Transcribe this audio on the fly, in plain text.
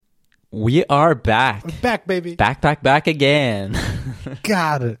We are back. We're back, baby. Back again.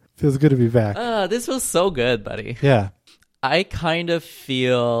 God, it feels good to be back. This feels so good, buddy. Yeah. I kind of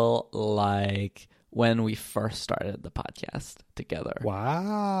feel like when we first started the podcast together.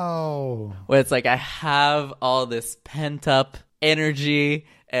 Wow. Where it's like I have all this pent up energy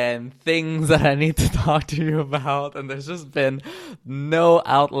and things that I need to talk to you about, and there's just been no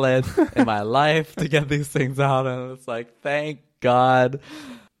outlet in my life to get these things out, and it's like, thank God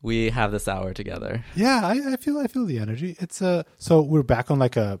we have this hour together. Yeah, I feel the energy. It's so we're back on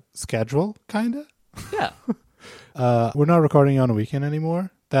like a schedule, kinda. Yeah. We're not recording on a weekend anymore.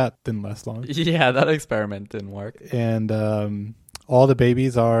 That didn't last long. Yeah, that experiment didn't work. And all the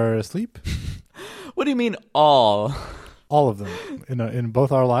babies are asleep. What do you mean all? All of them in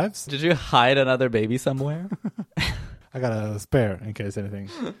both our lives. Did you hide another baby somewhere? I got a spare in case anything.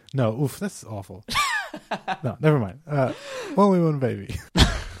 No, oof, that's awful. No, never mind. Only one baby.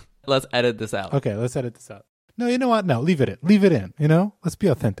 Let's edit this out. Okay, let's edit this out. No, you know what? No, leave it in. Leave it in. You know, let's be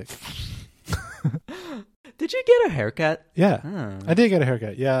authentic. Did you get a haircut? Yeah, I did get a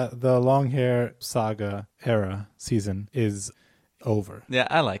haircut. Yeah, the long hair saga era season is over. Yeah,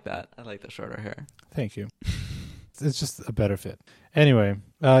 I like that. I like the shorter hair. Thank you. It's just a better fit. Anyway,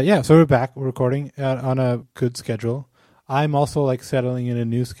 yeah, so we're back. We're recording on a good schedule. I'm also like settling in a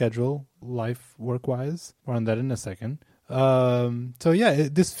new schedule, life work-wise. More on that in a second. So yeah,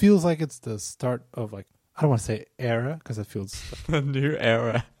 this feels like it's the start of like, I don't want to say era because it feels A new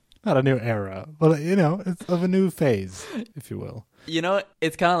era. not a new era, but you know, it's of a new phase, if you will. You know,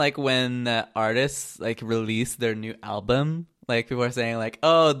 it's kind of like when artists like release their new album. Like people are saying like,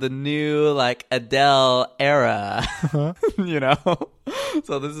 oh, the new like Adele era, you know?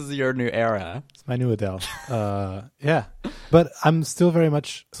 So this is your new era. It's my new Adele. Yeah, but I'm still very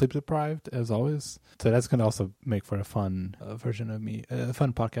much sleep deprived as always. So that's going to also make for a fun version of me,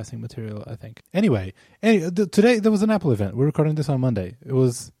 fun podcasting material, I think. Anyway, today there was an Apple event. We're recording this on Monday. It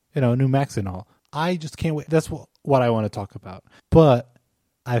was, new Macs and all. I just can't wait. That's what I want to talk about. But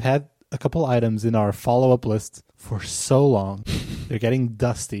I've had a couple items in our follow-up list for so long. They're getting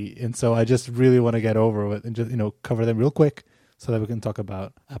dusty. And so I just really want to get over it and just, cover them real quick so that we can talk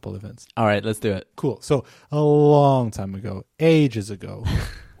about Apple events. All right, let's do it. Cool. So a long time ago, ages ago,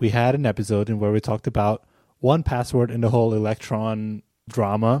 we had an episode in where we talked about 1Password and the whole Electron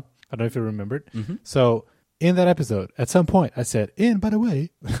drama. I don't know if you remembered. Mm-hmm. So in that episode, at some point, I said, and by the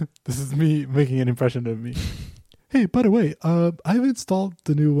way, this is me making an impression of me. Hey, by the way, I've installed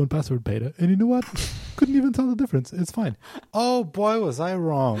the new 1Password beta, and you know what? Couldn't even tell the difference. It's fine. Oh boy, was I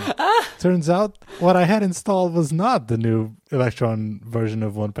wrong. Turns out what I had installed was not the new Electron version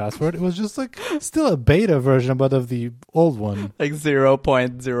of 1Password. It was just like still a beta version, but of the old one. Like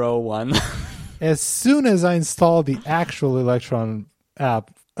 0.01. As soon as I installed the actual Electron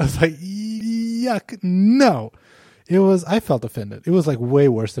app, I was like, yuck, no. I felt offended. It was like way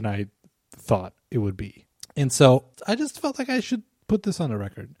worse than I thought it would be. And so I just felt like I should put this on the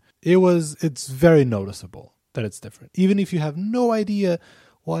record. It's very noticeable that it's different. Even if you have no idea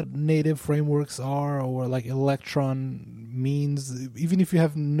what native frameworks are or like Electron means, even if you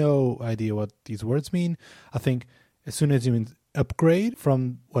have no idea what these words mean, I think as soon as you upgrade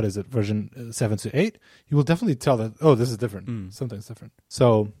from, version 7 to 8, you will definitely tell that, oh, this is different. Something's different.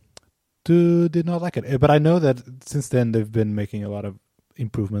 So did not like it. But I know that since then they've been making a lot of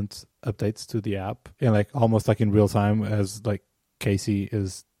improvements, updates to the app, and like almost like in real time as like Casey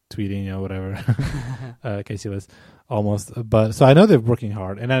is tweeting or whatever. Casey Liz almost, but so I know they're working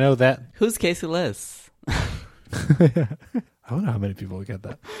hard, and I know that. Who's Casey Liz? I wonder how many people will get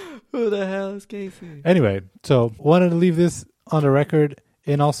that. Who the hell is Casey? Anyway, so wanted to leave this on the record,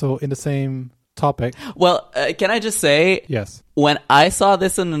 and also in the same topic. Well, can I just say, yes, when I saw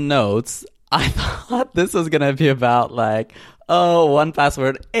this in the notes, I thought this was gonna be about like, oh,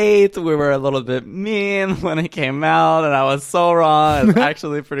 1Password 8, we were a little bit mean when it came out, and I was so wrong. It's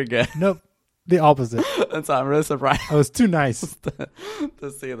actually pretty good. Nope, the opposite. And so I'm really surprised I was too nice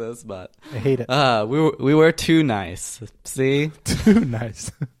to see this, but I hate it. We were too nice. See? Too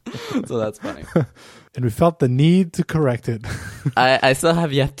nice. So that's funny. And we felt the need to correct it. I still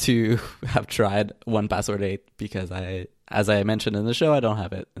have yet to have tried 1Password 8 because as I mentioned in the show, I don't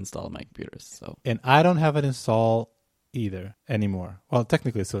have it installed on my computers. So. And I don't have it installed either anymore. Well,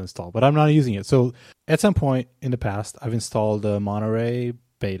 technically it's still installed, but I'm not using it. So at some point in the past, I've installed the Monterey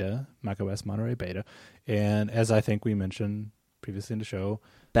beta, macOS Monterey beta. And as I think we mentioned previously in the show,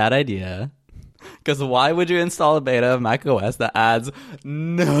 bad idea. Because why would you install a beta of macOS that adds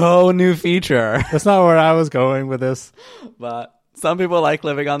no new feature? That's not where I was going with this. But some people like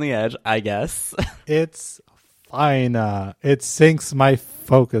living on the edge, I guess. It's fine. It syncs my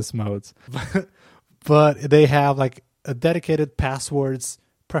focus modes. But they have like a dedicated passwords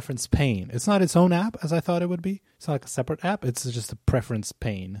preference pane. It's not its own app as I thought it would be. It's not like a separate app. It's just a preference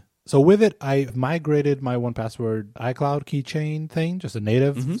pane. So with it, I migrated my 1Password iCloud keychain thing, just a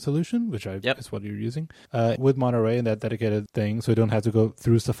native solution, which is what you're using, with Monterey and that dedicated thing, so you don't have to go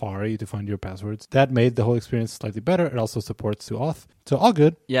through Safari to find your passwords. That made the whole experience slightly better. It also supports 2auth. So all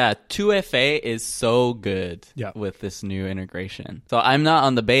good. Yeah, 2FA is so good with this new integration. So I'm not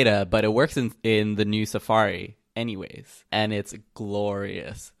on the beta, but it works in the new Safari anyways, and it's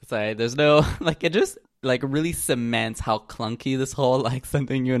glorious. It's like there's no, like, it just like really cements how clunky this whole like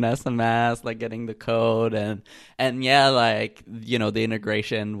sending you an SMS, like getting the code and yeah, like, you know, the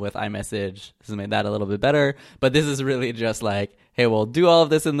integration with iMessage has made that a little bit better. But this is really just like, hey, we'll do all of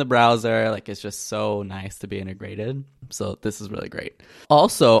this in the browser. Like, it's just so nice to be integrated. So this is really great.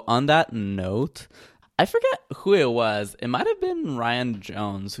 Also, on that note, I forget who it was. It might have been Ryan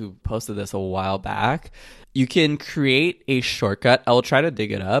Jones who posted this a while back. You can create a shortcut. I will try to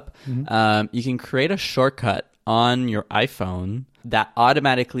dig it up. You can create a shortcut on your iPhone that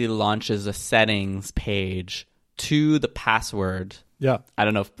automatically launches a settings page to the password. Yeah. I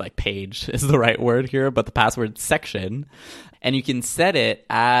don't know if like page is the right word here, but the password section. And you can set it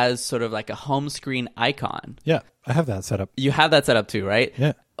as sort of like a home screen icon. Yeah, I have that set up. You have that set up too, right?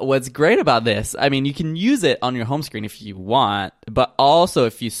 Yeah. What's great about this, I mean, you can use it on your home screen if you want, but also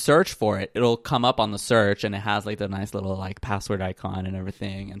if you search for it, it'll come up on the search and it has like the nice little like password icon and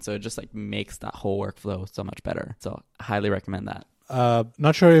everything. And so it just like makes that whole workflow so much better. So I highly recommend that.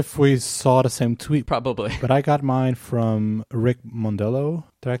 Not sure if we saw the same tweet. Probably. But I got mine from Rick Mondello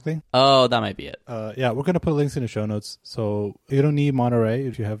directly. Oh, that might be it. Yeah, we're going to put links in the show notes. So you don't need Monterey.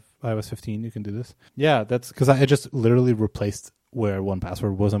 If you have iOS 15, you can do this. Yeah, that's because I just literally replaced where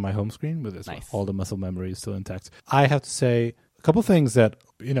 1Password was on my home screen with this. Nice. All the muscle memory is still intact. I have to say a couple things that,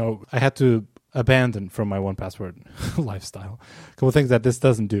 you know, I had to abandon from my 1Password lifestyle. A couple things that this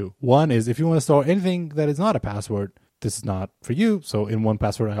doesn't do. One is if you want to store anything that is not a password, this is not for you. So in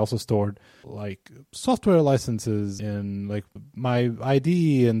 1Password, I also stored like software licenses and like my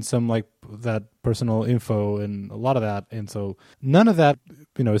ID and some like that personal info and a lot of that. And so none of that,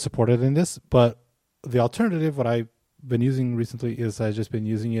 you know, is supported in this. But the alternative, what I've been using recently is I've just been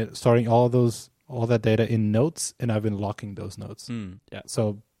using it, storing all that data in notes, and I've been locking those notes. Yeah.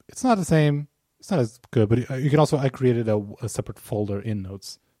 So it's not the same. It's not as good, but you can also, I created a separate folder in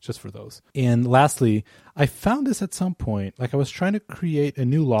notes just for those. And lastly, I found this at some point, like I was trying to create a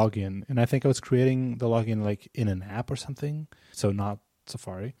new login, and I think I was creating the login like in an app or something, so not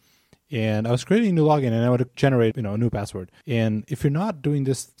Safari. And I was creating a new login, and I would generate, you know, a new password. And if you're not doing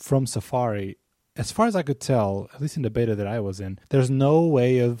this from Safari, as far as I could tell, at least in the beta that I was in, there's no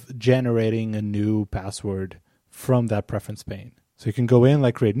way of generating a new password from that preference pane. So you can go in,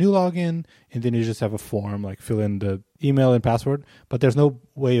 like create new login, and then you just have a form, like fill in the email and password, but there's no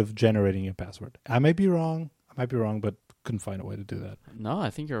way of generating a password. I might be wrong, but couldn't find a way to do that. No, I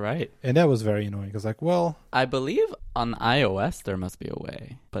think you're right. And that was very annoying because, like, well, I believe on iOS there must be a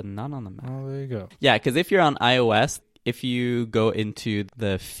way, but not on the Mac. Oh, there you go. Yeah, because if you're on iOS, if you go into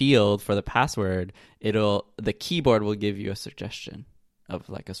the field for the password, the keyboard will give you a suggestion of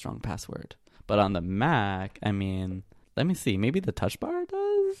like a strong password. But on the Mac, I mean, let me see. Maybe the touch bar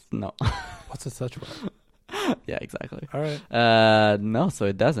does? No. What's a touch bar? Yeah, exactly. All right. No, so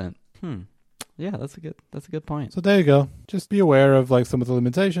it doesn't. Yeah, that's a good point. So there you go. Just be aware of like some of the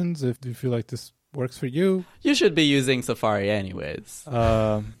limitations if you feel like this works for you. You should be using Safari anyways.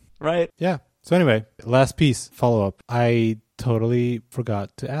 Right? Yeah. So anyway, last piece, follow-up. I totally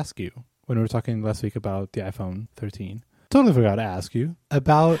forgot to ask you when we were talking last week about the iPhone 13. Totally forgot to ask you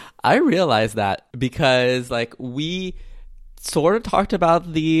about... I realized that because like we sort of talked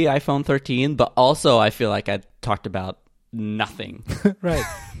about the iPhone 13, but also I feel like I talked about nothing right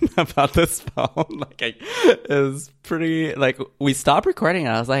about this phone. Like it was pretty, like we stopped recording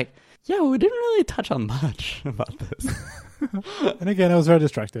and I was like, yeah, we didn't really touch on much about this. And again, I was very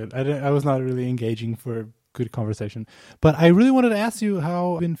distracted. I was not really engaging for good conversation. But I really wanted to ask you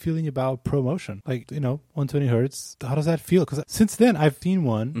how you've been feeling about ProMotion. Like, you know, 120 hertz. How does that feel? Because since then, I've seen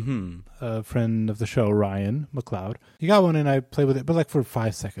one. A friend of the show, Ryan McLeod. He got one and I played with it, but like for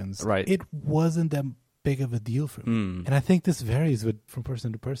 5 seconds. Right. It wasn't that big of a deal for me. And I think this varies from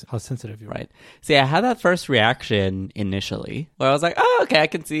person to person, how sensitive you are. Right. See, I had that first reaction initially where I was like, oh, okay, I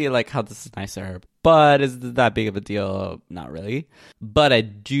can see like how this is nicer. But is that big of a deal? Not really. But I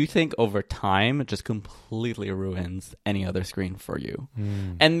do think over time, it just completely ruins any other screen for you.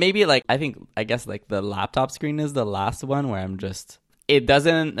 And maybe like, I guess like the laptop screen is the last one where I'm just, it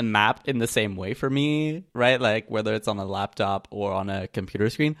doesn't map in the same way for me, right? Like whether it's on a laptop or on a computer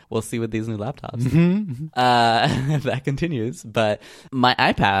screen. We'll see with these new laptops. If that continues. But my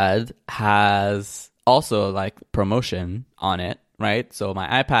iPad has also like promotion on it, right? So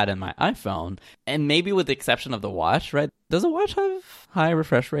my iPad and my iPhone, and maybe with the exception of the watch, right? Does a watch have high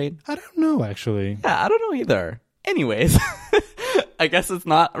refresh rate? I don't know, actually. Yeah, I don't know either. Anyways, I guess it's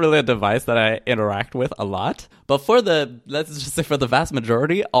not really a device that I interact with a lot. But let's just say for the vast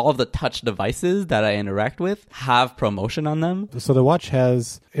majority, all of the touch devices that I interact with have promotion on them. So the watch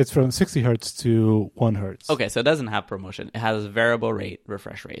it's from 60 hertz to 1 hertz. Okay, so it doesn't have promotion. It has variable rate,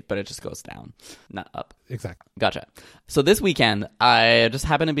 refresh rate, but it just goes down, not up. Exactly. Gotcha. So this weekend, I just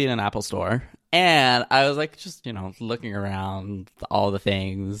happened to be in an Apple store. And I was like, just, looking around all the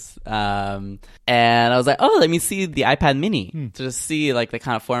things. And I was like, oh, let me see the iPad mini to just see like the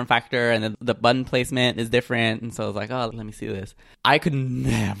kind of form factor, and the button placement is different. And so I was like, oh, let me see this. I could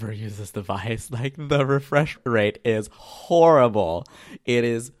never use this device. Like the refresh rate is horrible. It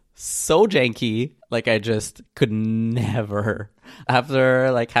is so janky. Like I just could never.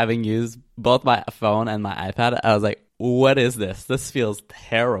 After like having used both my phone and my iPad, I was like, what is this? This feels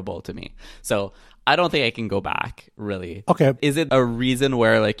terrible to me. So I don't think I can go back, really. Okay. Is it a reason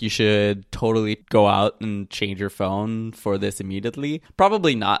where like you should totally go out and change your phone for this immediately?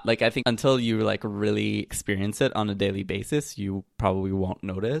 Probably not. Like I think until you like really experience it on a daily basis, you probably won't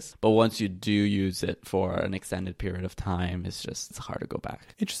notice. But once you do use it for an extended period of time, it's hard to go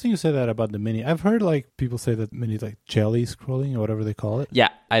back. Interesting you say that about the mini. I've heard like people say that mini like jelly scrolling or whatever they call it. Yeah,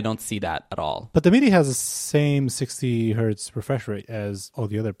 I don't see that at all. But the mini has the same 60 hertz refresh rate as all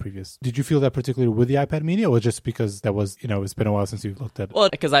the other previous. Did you feel that particularly with the iPad mini, or just because that was, it's been a while since you looked at it? Well,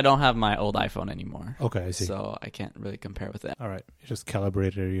 because I don't have my old iPhone anymore. Okay, I see. So I can't really compare with it. All right. You just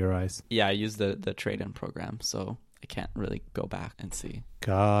calibrated your eyes. Yeah, I use the trade-in program, so I can't really go back and see.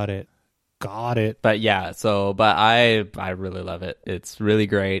 Got it. But yeah, but I really love it. It's really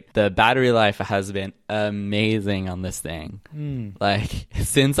great. The battery life has been amazing on this thing. Like,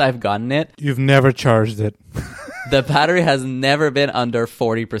 since I've gotten it. You've never charged it. The battery has never been under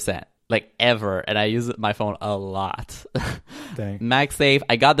 40%. Like, ever. And I use my phone a lot. Dang. MagSafe.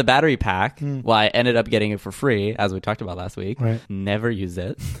 I got the battery pack. Well, I ended up getting it for free, as we talked about last week. Right. Never use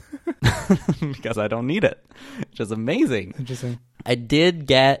it. Because I don't need it. Which is amazing. Interesting. I did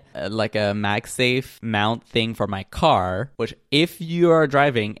get like a MagSafe mount thing for my car, which if you are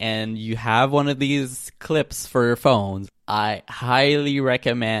driving and you have one of these clips for your phones, I highly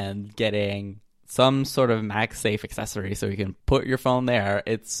recommend getting some sort of MagSafe accessory so you can put your phone there.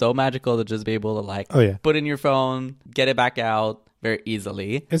 It's so magical to just be able to put in your phone, get it back out very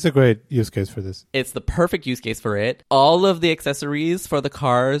easily. It's a great use case for this. It's the perfect use case for it. All of the accessories for the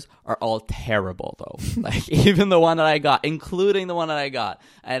cars are all terrible though. Like even the one that I got, including the one that I got,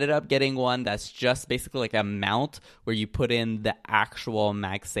 I ended up getting one that's just basically like a mount where you put in the actual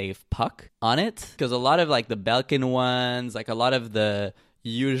MagSafe puck on it. Because a lot of like the Belkin ones, like a lot of the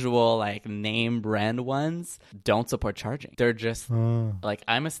usual like name brand ones don't support charging. They're just like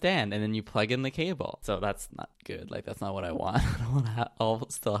I'm a stand and then you plug in the cable. So that's not good. Like that's not what I want. I don't want to I'll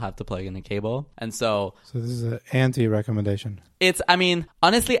still have to plug in the cable. And so this is an anti-recommendation.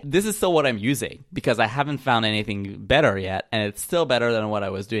 Honestly, this is still what I'm using because I haven't found anything better yet, and it's still better than what I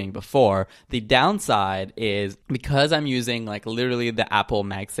was doing before. The downside is because I'm using like literally the Apple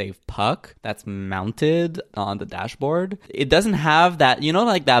MagSafe puck that's mounted on the dashboard, it doesn't have that,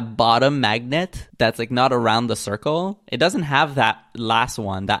 like that bottom magnet that's like not around the circle. It doesn't have that last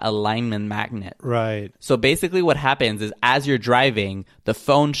one, that alignment magnet. Right. So basically what happens is as you're driving, the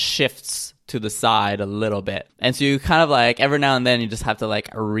phone shifts to the side a little bit. And so you kind of like every now and then you just have to like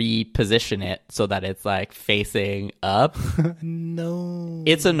reposition it so that it's like facing up. No.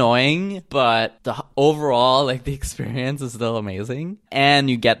 It's annoying, but the overall like the experience is still amazing. And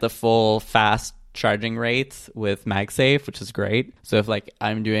you get the full fast charging rates with MagSafe, which is great. So if like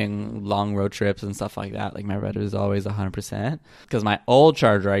I'm doing long road trips and stuff like that, like my battery is always 100%. Because my old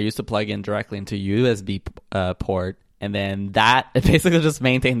charger I used to plug in directly into USB port. And then it basically just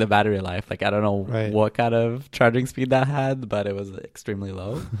maintained the battery life. Like, I don't know what kind of charging speed that had, but it was extremely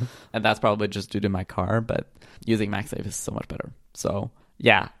low. And that's probably just due to my car, but using MagSafe is so much better. So,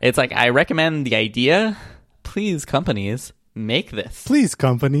 yeah, it's like, I recommend the idea. Please, companies, make this. Please,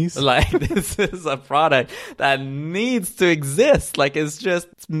 companies. Like, this is a product that needs to exist. Like, it's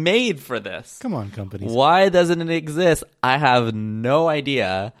made for this. Come on, companies. Why doesn't it exist? I have no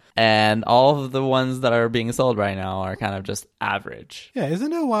idea. And all of the ones that are being sold right now are kind of just average. Yeah,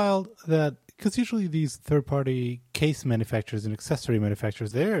 isn't it wild that, because usually these third-party case manufacturers and accessory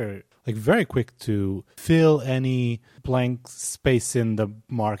manufacturers, they're like very quick to fill any blank space in the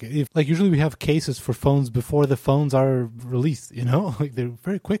market. Like usually we have cases for phones before the phones are released, like they're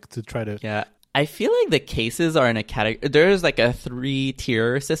very quick to try to. Yeah. I feel like the cases are in a category. There's like a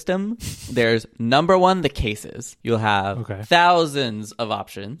 3-tier system. There's number one, the cases. You'll have thousands of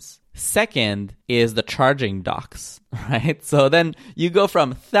options. Second is the charging docks, right? So then you go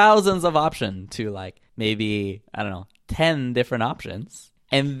from thousands of options to like maybe, I don't know, 10 different options.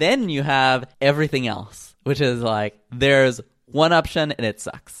 And then you have everything else, which is like there's one option and it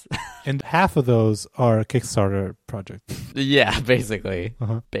sucks. And half of those are a Kickstarter project. Yeah, basically.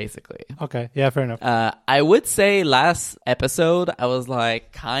 Basically. Okay. Yeah, fair enough. I would say last episode, I was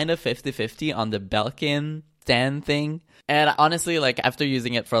like kind of 50-50 on the Belkin stand thing. And honestly, like after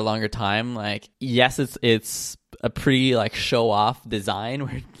using it for a longer time, like, yes, it's a pretty like show off design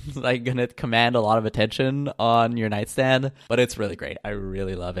where it's like gonna command a lot of attention on your nightstand, but it's really great. I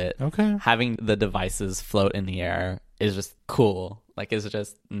really love it. Okay. Having the devices float in the air is just cool. Like it's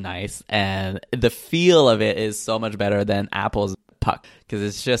just nice. And the feel of it is so much better than Apple's Puck because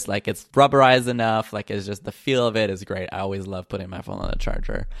it's just like it's rubberized enough. Like it's just the feel of it is great. I always love putting my phone on the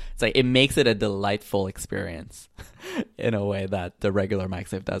charger. It's like it makes it a delightful experience in a way that the regular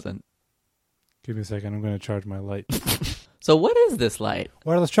MagSafe doesn't. Give me a second. I'm going to charge my light. So what is this light?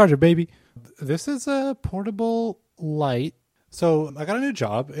 Wireless charger, baby. This is a portable light. So I got a new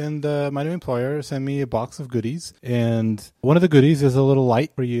job, and my new employer sent me a box of goodies. And one of the goodies is a little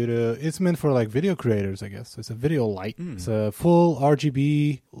light for you to... It's meant for like video creators, I guess. So it's a video light. It's a full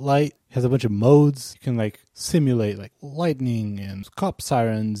RGB light. It has a bunch of modes. You can like simulate like lightning and cop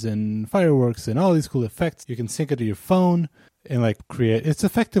sirens and fireworks and all these cool effects. You can sync it to your phone. And like create, it's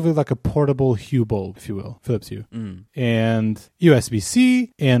effectively like a portable Hue bulb, if you will, Philips Hue. And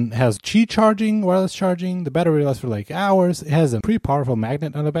USB-C, and has Qi charging, wireless charging. The battery lasts for like hours. It has a pretty powerful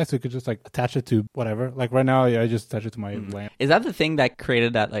magnet on the back, so you could just like attach it to whatever. Like right now, I just attach it to my lamp. Is that the thing that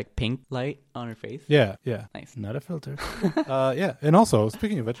created that like pink light on her face? Yeah. Nice. Not a filter. Yeah. And also,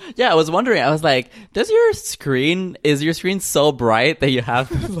 speaking of it. Yeah, I was wondering, I was like, is your screen so bright that you have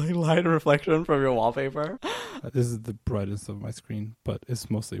this like light reflection from your wallpaper? This is the brightest of my screen, but it's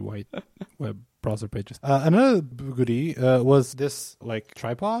mostly white web browser pages. Another goodie was this like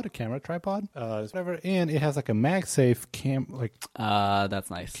camera tripod, whatever, and it has like a MagSafe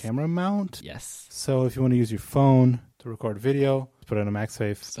that's nice. Camera mount. Yes. So if you want to use your phone to record video, put it on a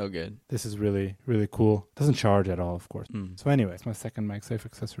MagSafe. So good. This is really, really cool. Doesn't charge at all, of course. So anyway, it's my second MagSafe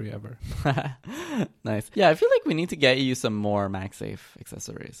accessory ever. Nice. Yeah, I feel like we need to get you some more MagSafe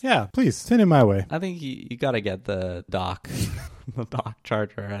accessories. Yeah, please send it my way. I think you got to get the dock, the dock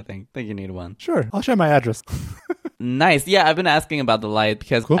charger. I think you need one. Sure, I'll share my address. Nice. Yeah, I've been asking about the light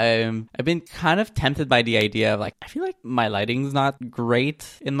because cool. I've been kind of tempted by the idea of like, I feel like my lighting's not great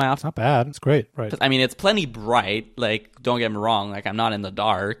in my office. It's not bad. It's great. Right. I mean, it's plenty bright. Like, don't get me wrong. Like, I'm not in the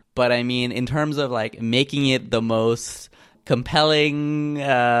dark. But I mean, in terms of like making it the most compelling,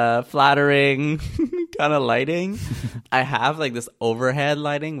 flattering kind of lighting, I have like this overhead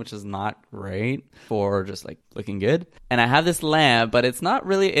lighting, which is not great for just like looking good. And I have this lamp, but it's not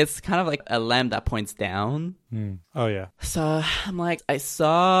really, it's kind of like a lamp that points down. Oh, yeah. So I'm like, I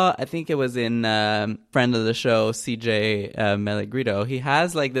think it was in friend of the show, CJ Melegrito. He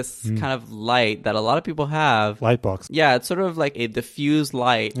has like this kind of light that a lot of people have. Light box. Yeah, it's sort of like a diffused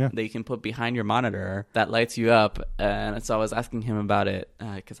light that you can put behind your monitor that lights you up. And so I was asking him about it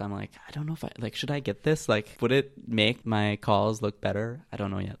because I'm like, I don't know if should I get this? Like, would it make my calls look better? I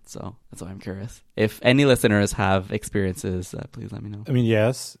don't know yet. So that's why I'm curious. If any listeners have experiences, please let me know. I mean,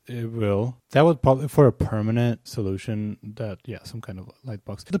 yes, it will. That would probably, for a permanent solution, some kind of light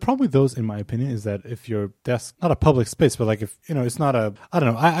box. The problem with those, in my opinion, is that if your desk, not a public space, but like if, it's not I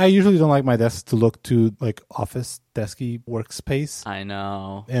don't know. I usually don't like my desk to look too like office desky workspace. I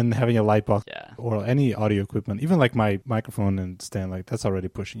know. And having a light box or any audio equipment, even like my microphone and stand, like that's already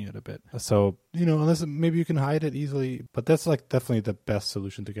pushing it a bit. So, unless maybe you can hide it easily, but that's like definitely the best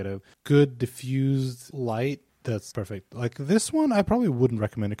solution to get a good diffused light. That's perfect. Like this one, I probably wouldn't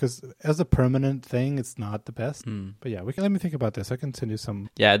recommend it because as a permanent thing, it's not the best. But yeah, let me think about this. I can send you some.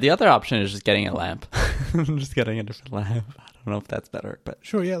 Yeah, the other option is just getting a lamp. Just getting a different lamp. I don't know if that's better, but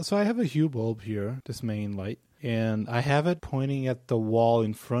sure. Yeah. So I have a Hue bulb here, this main light. And I have it pointing at the wall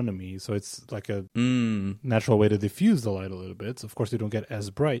in front of me. So it's like a natural way to diffuse the light a little bit. So of course, you don't get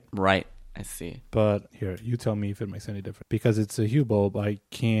as bright. Right. I see. But here, you tell me if it makes any difference. Because it's a Hue bulb, I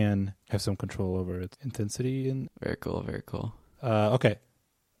can have some control over its intensity. And very cool. Very cool. Okay.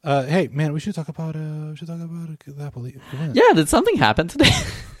 Hey, man, we should talk about the Apple event. Yeah, did something happen today?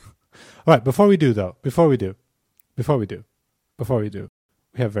 All right, before we do,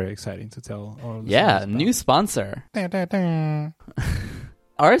 we have very exciting to tell our listeners Yeah, about. new sponsor. Dun, dun, dun.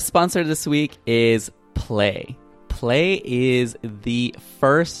 Our sponsor this week is Play. Play is the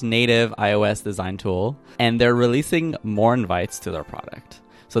first native iOS design tool, and they're releasing more invites to their product.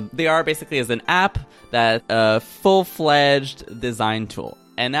 So they are basically as an app that's a full-fledged design tool.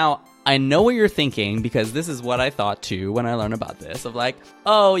 And now I know what you're thinking, because this is what I thought too when I learned about this, of like,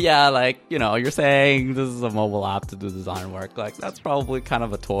 oh yeah, like, you know, you're saying this is a mobile app to do design work. Like, that's probably kind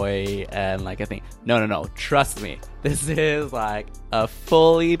of a toy and like a thing. No. Trust me. This is like a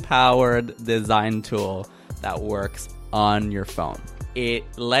fully powered design tool that works on your phone. It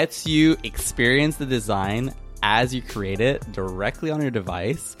lets you experience the design as you create it directly on your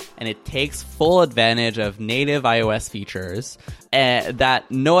device, and it takes full advantage of native iOS features that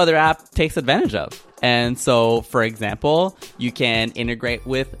no other app takes advantage of. And so, for example, you can integrate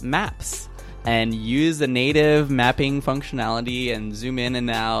with maps and use the native mapping functionality and zoom in and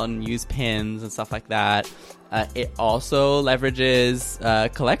out and use pins and stuff like that. It also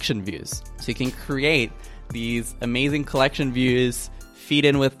leverages collection views. So you can create these amazing collection views, feed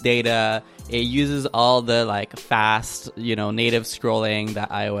in with data. It uses all the like fast, native scrolling that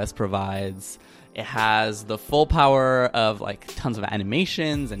iOS provides. It has the full power of like tons of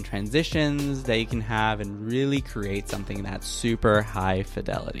animations and transitions that you can have and really create something that's super high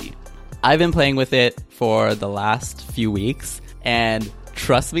fidelity. I've been playing with it for the last few weeks, and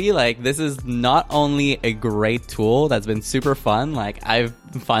trust me, like, this is not only a great tool that's been super fun. Like, I've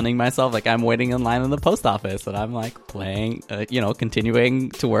been finding myself, like, I'm waiting in line in the post office and I'm like playing, continuing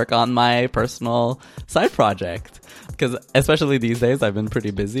to work on my personal side project. Because especially these days, I've been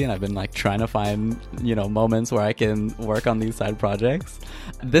pretty busy and I've been like trying to find, moments where I can work on these side projects.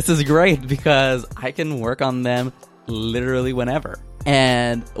 This is great because I can work on them literally whenever.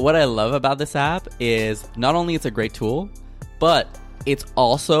 And what I love about this app is not only it's a great tool, but it's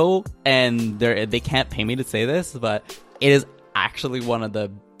also, and they can't pay me to say this, but it is actually one of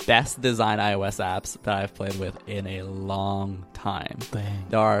the best designed iOS apps that I've played with in a long time. Dang.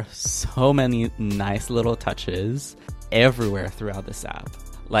 There are so many nice little touches everywhere throughout this app.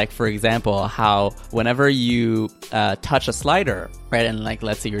 Like, for example, how whenever you touch a slider, right, and like,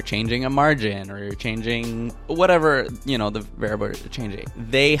 let's say you're changing a margin or you're changing whatever, the variable you're changing,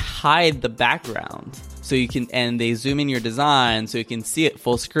 they hide the background so you can, and they zoom in your design so you can see it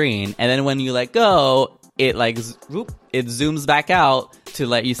full screen. And then when you let go, it like, it zooms back out to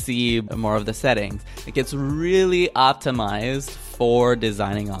let you see more of the settings. It gets really optimized for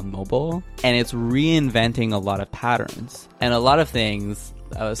designing on mobile, and it's reinventing a lot of patterns and a lot of things.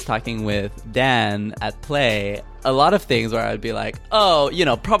 I was talking with Dan at Play, a lot of things where I'd be like, oh,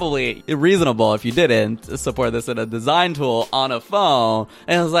 probably reasonable if you didn't support this in a design tool on a phone.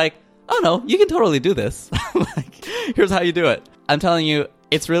 And I was like, oh no, you can totally do this. Like, here's how you do it. I'm telling you,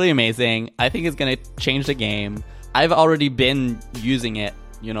 it's really amazing. I think it's going to change the game. I've already been using it,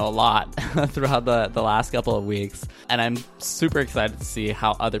 a lot throughout the last couple of weeks. And I'm super excited to see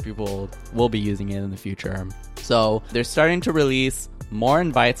how other people will be using it in the future. So they're starting to release more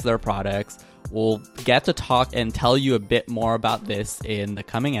invites to their products. We'll get to talk and tell you a bit more about this in the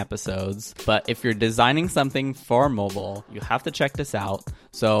coming episodes. But if you're designing something for mobile, you have to check this out.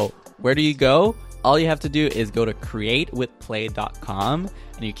 So where do you go? All you have to do is go to createwithplay.com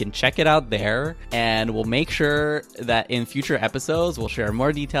and you can check it out there. And we'll make sure that in future episodes, we'll share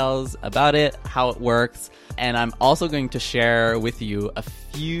more details about it, how it works. And I'm also going to share with you a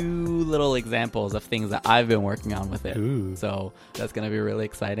few little examples of things that I've been working on with it. Ooh. So that's going to be really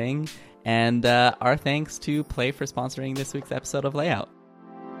exciting. And our thanks to Play for sponsoring this week's episode of Layout.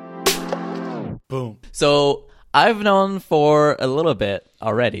 Boom. So I've known for a little bit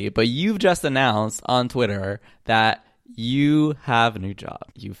already, but you've just announced on Twitter that you have a new job.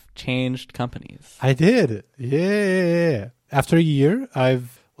 You've changed companies. I did. Yeah. After a year,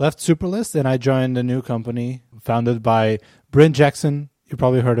 I've left Superlist and I joined a new company founded by Bryn Jackson. You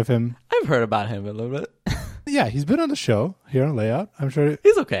probably heard of him. I've heard about him a little bit. Yeah, he's been on the show here on Layout. I'm sure.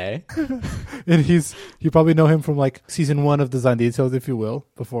 He's okay. And you probably know him from like season 1 of Design Details, if you will,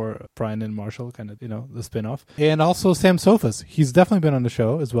 before Brian and Marshall, kind of, the spinoff. And also Sam Sofas. He's definitely been on the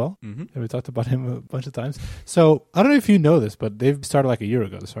show as well. Mm-hmm. And we talked about him a bunch of times. So I don't know if you know this, but they've started like a year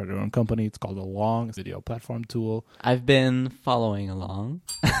ago. They started their own company. It's called Along, it's a video platform tool. I've been following along.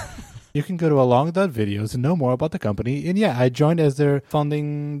 You can go to along.videos and know more about the company. And yeah, I joined as their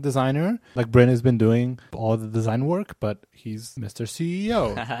founding designer. Like Bryn has been doing all the design work, but he's Mr.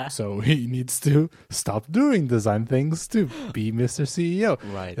 CEO. So he needs to stop doing design things to be Mr. CEO.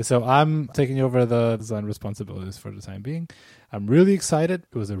 Right. And so I'm taking over the design responsibilities for the time being. I'm really excited.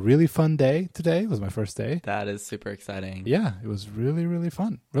 It was a really fun day today. It was my first day. That is super exciting. Yeah, it was really, really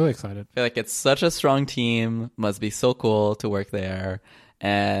fun. Really excited. I feel like it's such a strong team. Must be so cool to work there.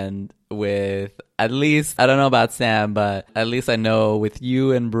 And with at least, I don't know about Sam, but at least I know with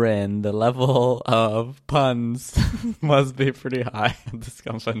you and Bryn, the level of puns must be pretty high at this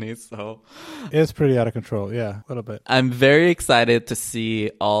company. So it's pretty out of control. Yeah, a little bit. I'm very excited to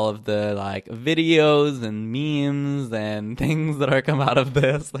see all of the like videos and memes and things that are come out of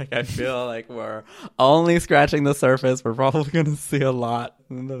this. Like I feel like we're only scratching the surface. We're probably going to see a lot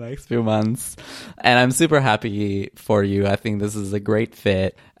in the next few months. And I'm super happy for you. I think this is a great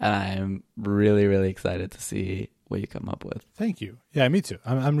fit. And I'm really, really excited to see what you come up with. Thank you. Yeah, me too.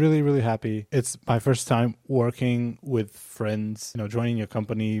 I'm really, really happy. It's my first time working with friends, joining a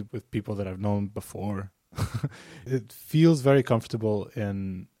company with people that I've known before. It feels very comfortable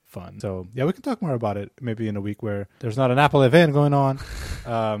and fun. So yeah, we can talk more about it maybe in a week where there's not an Apple event going on.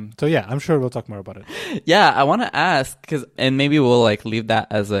 So yeah, I'm sure we'll talk more about it. Yeah, I want to ask and maybe we'll like leave that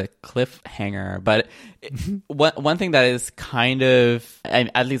as a cliffhanger, but one thing that is kind of,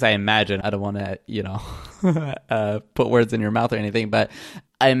 at least I imagine, I don't want to, put words in your mouth or anything, but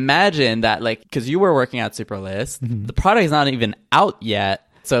I imagine that like, cause you were working at Superlist, the product is not even out yet.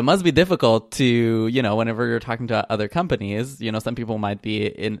 So it must be difficult to, whenever you're talking to other companies, some people might be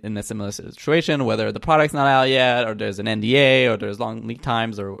in a similar situation, whether the product's not out yet, or there's an NDA, or there's long lead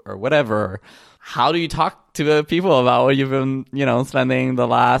times, or whatever. How do you talk to people about what you've been, spending the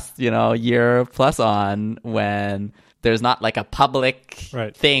last, year plus on when there's not like a public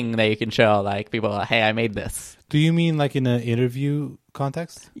thing that you can show, like people, hey, I made this. Do you mean like in an interview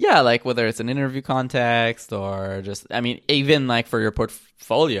context? Yeah, like whether it's an interview context or just, even like for your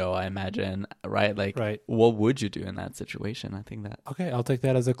portfolio, I imagine, right? Like, what would you do in that situation? I think that. Okay, I'll take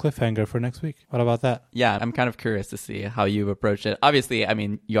that as a cliffhanger for next week. What about that? Yeah, I'm kind of curious to see how you've approached it. Obviously,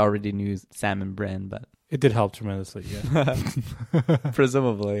 you already knew Sam and Bryn, but. It did help tremendously, yeah.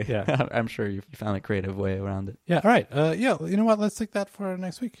 Presumably. Yeah. I'm sure you found a creative way around it. Yeah, all right. Yeah, you know what? Let's take that for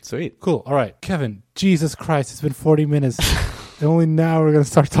next week. Sweet. Cool. All right. Kevin, Jesus Christ, it's been 40 minutes. And only now we're going to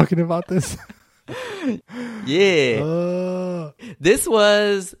start talking about this. Yeah. This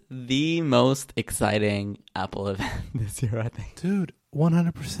was the most exciting Apple event this year, I think. Dude,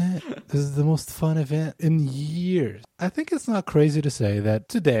 100%. This is the most fun event in years. I think it's not crazy to say that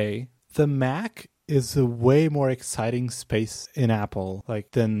today, the Mac is a way more exciting space in Apple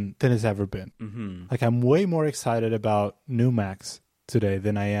than it's ever been. Mm-hmm. Like I'm way more excited about new Macs today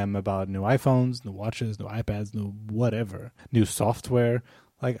than I am about new iPhones, new watches, new iPads, new whatever, new software.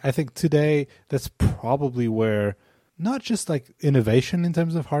 Like I think today that's probably where not just like innovation in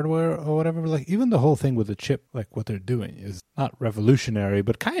terms of hardware or whatever, but like even the whole thing with the chip, like what they're doing is not revolutionary,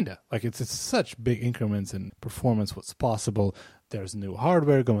 but kinda. Like it's such big increments in performance, what's possible. There's new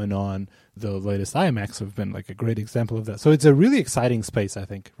hardware going on. The latest iMacs have been like a great example of that. So it's a really exciting space, I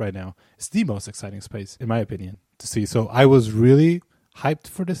think, right now. It's the most exciting space, in my opinion, to see. So I was really hyped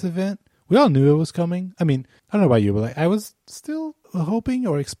for this event. We all knew it was coming. I don't know about you, but like I was still hoping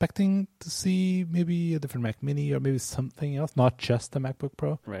or expecting to see maybe a different Mac Mini or maybe something else, not just the MacBook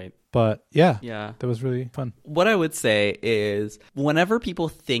Pro. Right. But yeah, that was really fun. What I would say is whenever people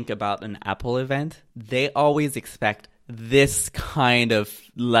think about an Apple event, they always expect this kind of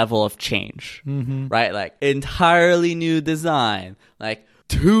level of change, right? Like entirely new design, like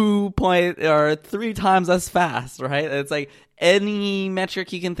 3 times as fast, right? It's like any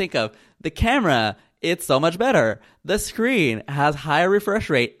metric you can think of. The camera, it's so much better. The screen has higher refresh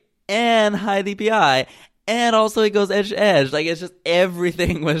rate and high DPI, and also it goes edge to edge. Like it's just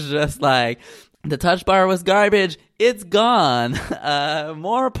everything was just like the touch bar was garbage. It's gone.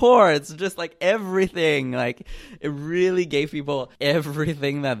 More ports, just like everything. Like it really gave people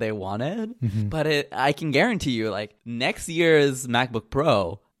everything that they wanted. But I can guarantee you, like next year's MacBook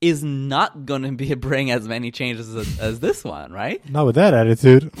Pro is not going to bring as many changes as this one, right? Not with that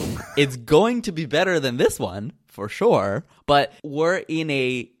attitude. It's going to be better than this one, for sure. But we're in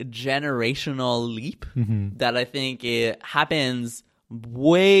a generational leap that I think it happens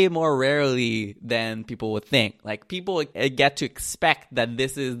way more rarely than people would think. Like people get to expect that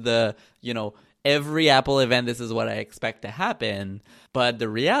this is the, every Apple event, this is what I expect to happen. But the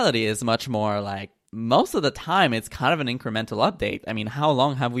reality is much more like most of the time it's kind of an incremental update. How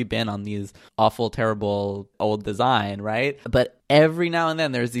long have we been on these awful, terrible old design, right? But every now and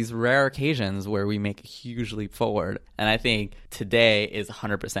then there's these rare occasions where we make a huge leap forward. And I think today is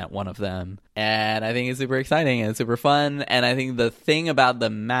 100% one of them. And I think it's super exciting and super fun. And I think the thing about the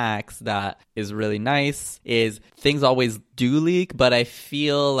Macs that is really nice is things always do leak, but I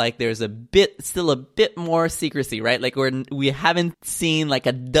feel like there's still a bit more secrecy, right? Like we haven't seen like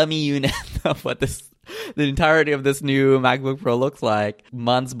a dummy unit of what the entirety of this new MacBook Pro looks like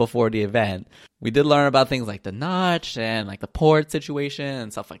months before the event. We did learn about things like the notch and like the port situation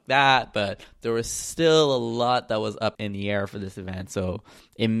and stuff like that, but there was still a lot that was up in the air for this event. So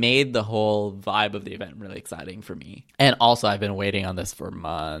it made the whole vibe of the event really exciting for me. And also, I've been waiting on this for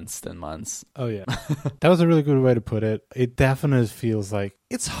months and months. Oh, yeah. That was a really good way to put it. It definitely feels like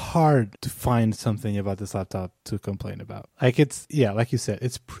it's hard to find something about this laptop to complain about. Like like you said,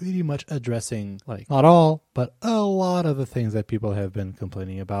 it's pretty much addressing like not all, but a lot of the things that people have been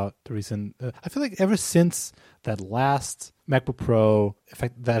complaining about the recent. I feel like ever since that last MacBook Pro, in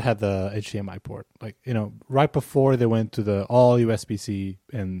fact, that had the HDMI port, like, right before they went to the all USB-C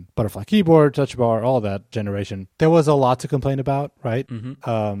and butterfly keyboard, touch bar, all that generation, there was a lot to complain about, right?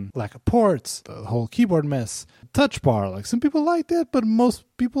 Mm-hmm. Lack of ports, the whole keyboard mess, touch bar. Like some people liked it, but most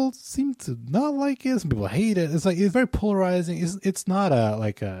people seem to not like it. Some people hate it. It's very polarizing. It's not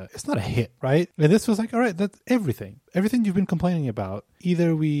it's not a hit, right? And this was like, all right, that's everything you've been complaining about.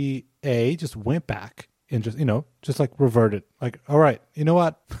 Either we just went back and just like reverted. Like, all right, you know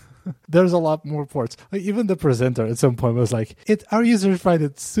what? There's a lot more ports. Like even the presenter at some point was like, our users find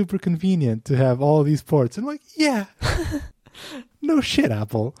it super convenient to have all these ports. And I'm like, yeah, no shit,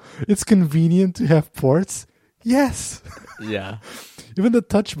 Apple. It's convenient to have ports. Yes. Yeah. Even the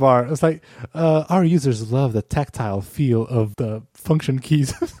touch bar, it's like, our users love the tactile feel of the function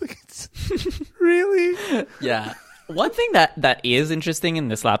keys. Really? Yeah. One thing that is interesting in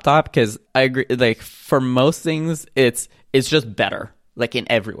this laptop, because I agree, like for most things, it's just better, like in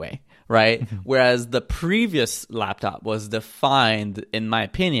every way, right? Mm-hmm. Whereas the previous laptop was defined, in my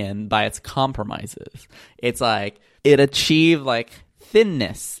opinion, by its compromises. It's like it achieved like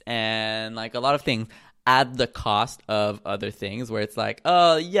thinness and like a lot of things at the cost of other things, where it's like,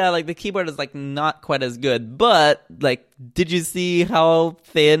 oh yeah, like the keyboard is like not quite as good, but like, did you see how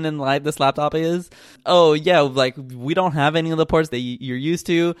thin and light this laptop is? Oh yeah, like we don't have any of the ports that you're used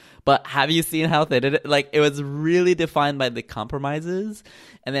to, but have you seen how thin it is? Like it was really defined by the compromises.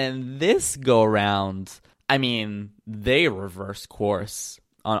 And then this go around, I mean, they reverse course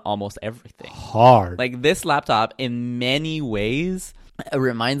on almost everything. Hard. Like this laptop in many ways, it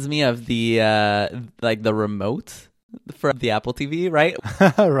reminds me of the like the remote for the Apple TV, right?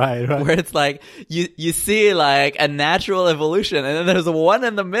 right. Where it's like you see like a natural evolution, and then there's one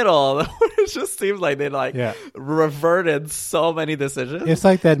in the middle where it just seems like they reverted so many decisions. It's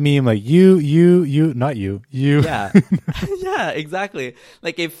like that meme, like you, not you. Yeah, yeah, exactly.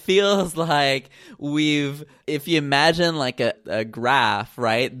 Like it feels like if you imagine like a graph,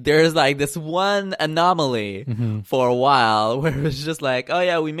 right? There's like this one anomaly for a while where it's just like, oh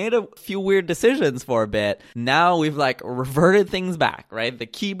yeah, we made a few weird decisions for a bit. Now we've like reverted things back, right? The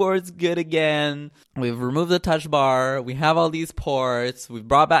keyboard's good again. We've removed the touch bar. We have all these ports. We've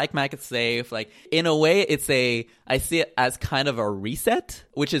brought back MagSafe. Like in a way, I see it as kind of a reset,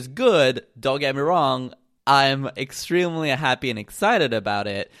 which is good. Don't get me wrong. I'm extremely happy and excited about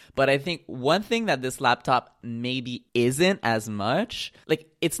it. But I think one thing that this laptop maybe isn't as much,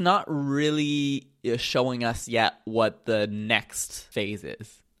 like it's not really showing us yet what the next phase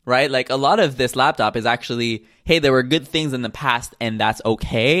is. Right? Like a lot of this laptop is actually, hey, there were good things in the past and that's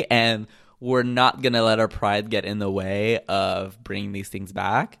okay. And we're not going to let our pride get in the way of bringing these things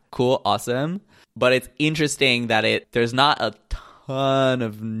back. Cool. Awesome. But it's interesting that there's not a ton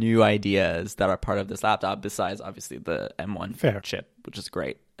of new ideas that are part of this laptop besides obviously the M1 chip, which is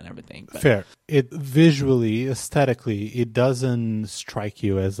great and everything. But. Fair. It visually, aesthetically, it doesn't strike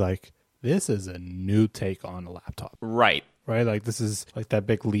you as like, this is a new take on a laptop. Right. Right? Like this is like that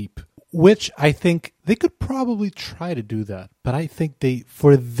big leap, which I think they could probably try to do that. But I think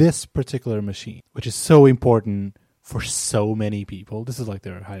for this particular machine, which is so important for so many people, this is like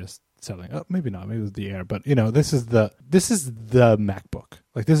their highest selling. Oh, maybe not. Maybe it was the Air, but this is the MacBook.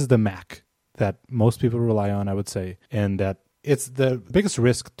 Like this is the Mac that most people rely on, I would say, and that it's the biggest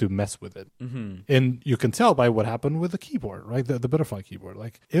risk to mess with it. Mm-hmm. And you can tell by what happened with the keyboard, right? The butterfly keyboard.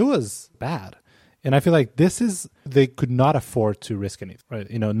 Like it was bad. And I feel like they could not afford to risk anything, right?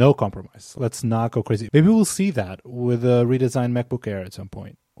 No compromise. Let's not go crazy. Maybe we'll see that with a redesigned MacBook Air at some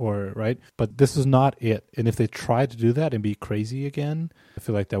point, right? But this is not it. And if they try to do that and be crazy again, I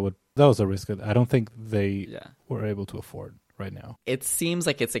feel like that was a risk that I don't think they were able to afford right now. It seems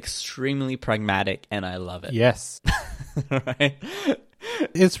like it's extremely pragmatic and I love it. Yes. right?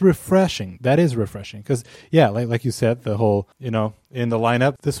 It's refreshing. That is refreshing. Because, yeah, like you said, the whole, in the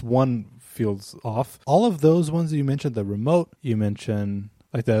lineup, this one feels off. All of those ones you mentioned, the remote, you mentioned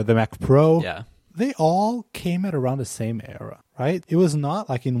like the Mac Pro. Yeah. They all came at around the same era, right? It was not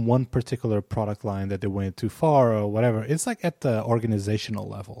like in one particular product line that they went too far or whatever. It's like at the organizational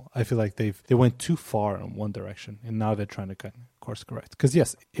level. I feel like they went too far in one direction, and now they're trying to kind of course correct. Because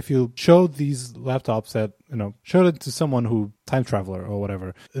yes, if you showed these laptops that, showed it to someone who time traveler or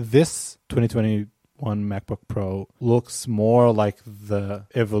whatever, this 2021 MacBook Pro looks more like the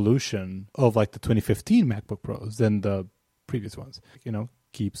evolution of like the 2015 MacBook Pros than the previous ones.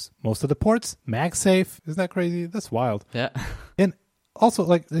 Keeps most of the ports MagSafe. Isn't that crazy? That's wild. Yeah. And also,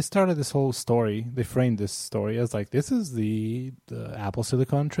 like, they started this whole story. They framed this story as like, this is the Apple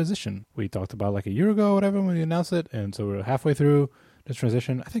Silicon transition we talked about like a year ago or whatever when we announced it. And so we're halfway through the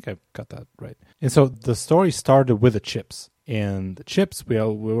transition. I think I got that right. And so the story started with the chips. And the chips, we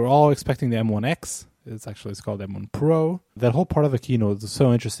were all expecting the M1X. It's called M1 Pro. That whole part of the keynote was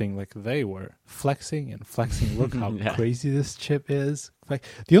so interesting. Like, they were flexing. Look how crazy this chip is. Like,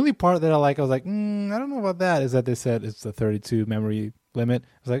 the only part that I was like, I don't know about that, is that they said it's the 32 memory limit.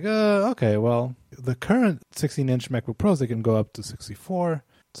 I was like, okay, the current 16-inch MacBook Pros, they can go up to 64.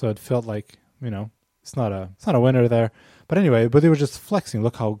 So it felt like, it's not a winner there. But anyway, they were just flexing.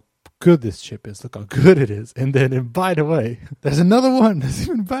 Look how good this chip is. Look how good it is. And by the way, there's another one. There's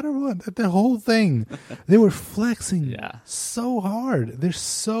even better one. The whole thing. They were flexing so hard. They're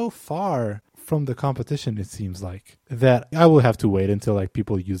so far from the competition, it seems like, that I will have to wait until like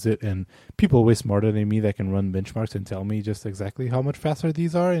people use it, and people way smarter than me that can run benchmarks and tell me just exactly how much faster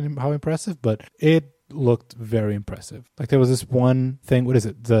these are and how impressive. But it looked very impressive. Like, there was this one thing, what is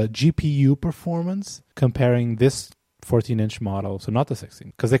it? The GPU performance comparing this 14-inch model, so not the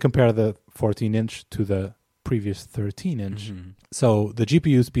 16, because they compare the 14-inch to the previous 13-inch. Mm-hmm. So the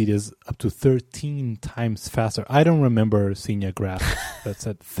GPU speed is up to 13 times faster. I don't remember seeing a graph that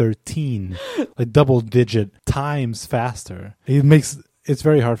said 13, like double-digit times faster. It's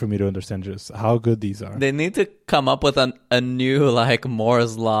very hard for me to understand just how good these are. They need to come up with a new, like,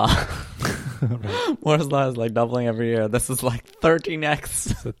 Moore's Law. Right. Moore's Law is like doubling every year. This is like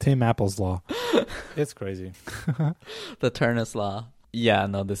 13x. It's the Tim Apple's Law. It's crazy. The Turnus Law. Yeah,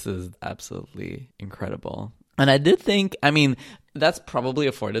 no, this is absolutely incredible. And I did think, that's probably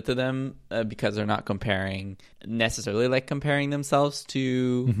afforded to them because they're not necessarily comparing themselves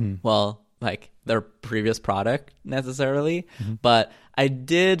to, like their previous product necessarily. Mm-hmm. But I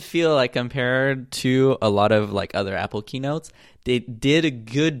did feel like compared to a lot of like other Apple keynotes, they did a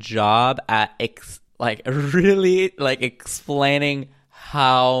good job at really explaining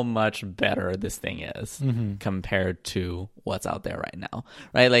how much better this thing is compared to what's out there right now,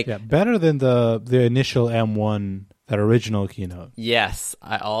 right? Like, better than the initial M1, that original keynote. Yes,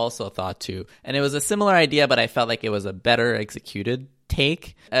 I also thought too, and it was a similar idea, but I felt like it was a better executed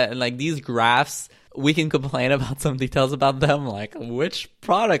take. Like, these graphs, we can complain about some details about them, like which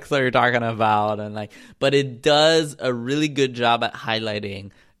products are you talking about, and but it does a really good job at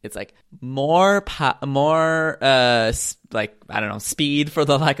highlighting. It's like more speed, for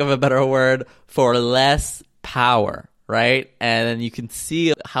the lack of a better word, for less power, right? And then you can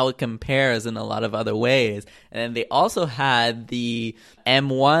see how it compares in a lot of other ways. And then they also had the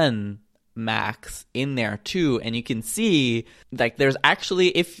M1 Max in there too, and you can see like there's actually,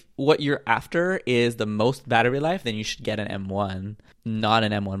 if what you're after is the most battery life, then you should get an M1, not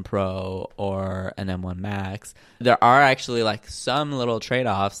an M1 Pro or an M1 Max. There are actually like some little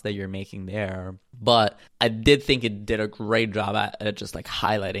trade-offs that you're making there, but I did think it did a great job at just like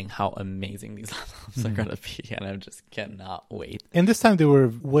highlighting how amazing these laptops are gonna be, and I just cannot wait. And this time they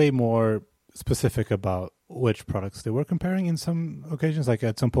were way more specific about which products they were comparing in some occasions. Like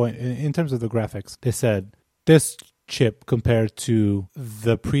at some point in terms of the graphics, they said this chip compared to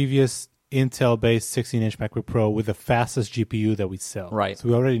the previous Intel-based 16-inch MacBook Pro with the fastest GPU that we sell. Right. So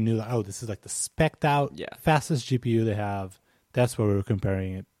we already knew that, this is like the spec'd out fastest GPU they have. That's what we were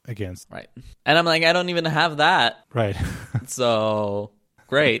comparing it against. Right. And I'm like, I don't even have that. Right. So,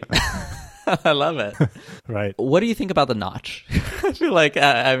 great. I love it. Right. What do you think about the notch? I feel like,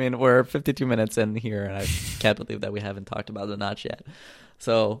 we're 52 minutes in here, and I can't believe that we haven't talked about the notch yet.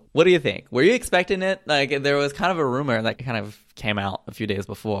 So, what do you think? Were you expecting it? Like, there was kind of a rumor that kind of came out a few days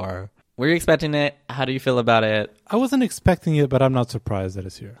before. Were you expecting it? How do you feel about it? I wasn't expecting it, but I'm not surprised that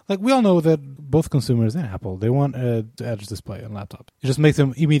it's here. Like, we all know that both consumers and Apple, they want an Edge display on laptops. It just makes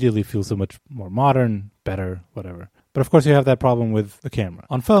them immediately feel so much more modern, better, whatever. But of course, you have that problem with the camera.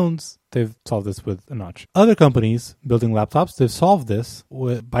 On phones, they've solved this with a notch. Other companies building laptops, they've solved this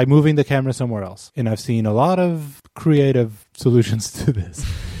by moving the camera somewhere else. And I've seen a lot of creative solutions to this.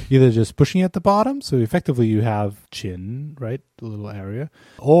 Either just pushing at the bottom, so effectively you have chin, right, the little area,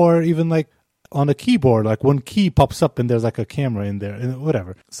 or even like on a keyboard, like one key pops up and there's like a camera in there, and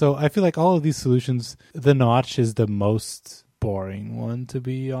whatever. So I feel like all of these solutions, the notch is the most boring one, to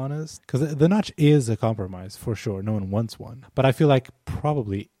be honest, because the notch is a compromise for sure. No one wants one, but I feel like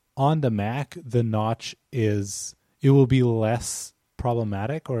probably on the Mac, the notch it will be less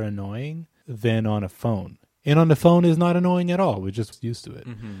problematic or annoying than on a phone. And on the phone is not annoying at all. We're just used to it.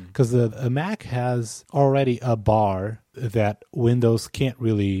 Because the Mac has already a bar that Windows can't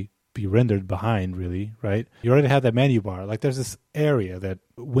really be rendered behind, really, right? You already have that menu bar. Like there's this area that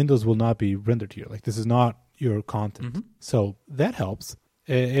Windows will not be rendered here. Like this is not your content. So that helps.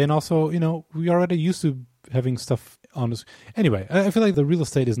 And also, we already used to having stuff on this. Anyway, I feel like the real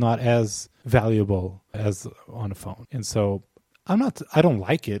estate is not as valuable as on a phone. And so I don't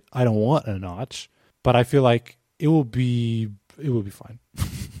like it. I don't want a notch. But I feel like it will be fine.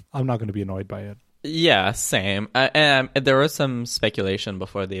 I'm not going to be annoyed by it. Yeah, same. And there was some speculation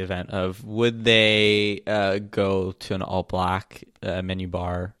before the event of would they go to an all black menu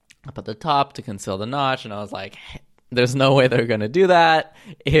bar up at the top to conceal the notch, and I was like, there's no way they're going to do that.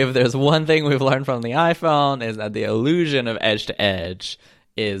 If there's one thing we've learned from the iPhone is that the illusion of edge to edge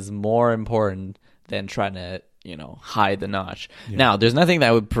is more important than trying to hide the notch. Yeah. Now, there's nothing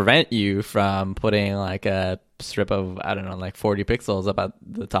that would prevent you from putting like a strip of, I don't know, like 40 pixels up at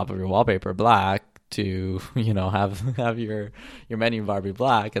the top of your wallpaper black to, have your menu bar be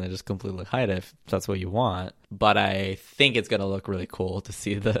black and then just completely hide it if that's what you want. But I think it's going to look really cool to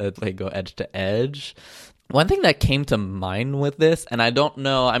see they go edge to edge. One thing that came to mind with this, and I don't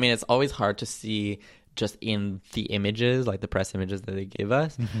know, I mean, it's always hard to see just in the images, like the press images that they give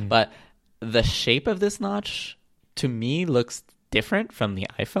us, but the shape of this notch, to me, looks different from the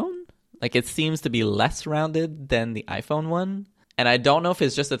iPhone. Like, it seems to be less rounded than the iPhone one. And I don't know if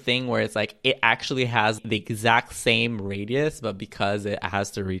it's just a thing where it's like it actually has the exact same radius, but because it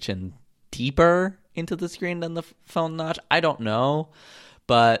has to reach in deeper into the screen than the phone notch, I don't know.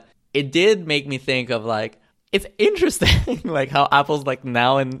 But it did make me think of like, it's interesting, like how Apple's like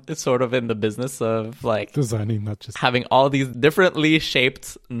now sort of in the business of like designing, not just having all these differently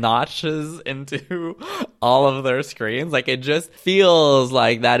shaped notches into all of their screens. Like it just feels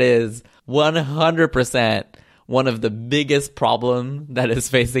like that is 100% one of the biggest problem that is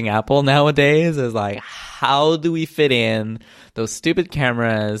facing Apple nowadays is like, how do we fit in those stupid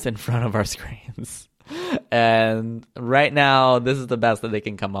cameras in front of our screens? And right now, this is the best that they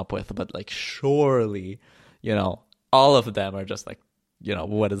can come up with. But like, surely, all of them are just like,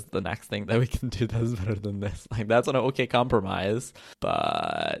 what is the next thing that we can do that's better than this? Like, that's an okay compromise.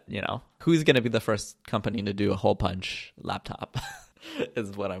 But, who's going to be the first company to do a hole punch laptop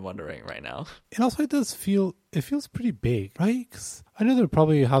is what I'm wondering right now. And also it feels pretty big, right? 'Cause I know they're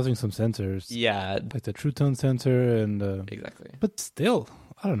probably housing some sensors. Yeah. Like the True Tone sensor and... exactly. But still,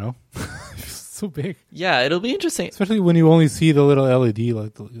 I don't know. So big. Yeah, it'll be interesting. Especially when you only see the little LED,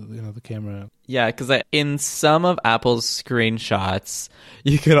 like the camera. Yeah, because in some of Apple's screenshots,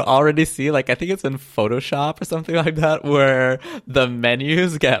 you can already see, like, I think it's in Photoshop or something like that, where the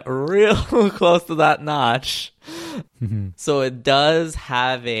menus get real close to that notch. So it does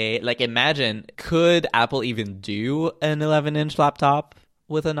have imagine, could Apple even do an 11-inch laptop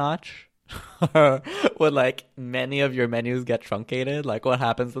with a notch? Or would like many of your menus get truncated? Like what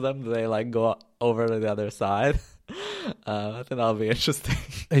happens to them? Do they like go over to the other side? I think that'll be interesting.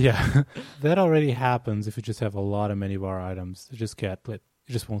 Yeah, that already happens if you just have a lot of menu bar items. You just can't split.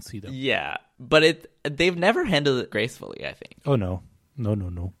 You just won't see them. Yeah, but they've never handled it gracefully, I think. Oh no.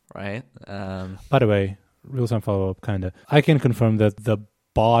 Right. By the way, real-time follow-up, kind of. I can confirm that the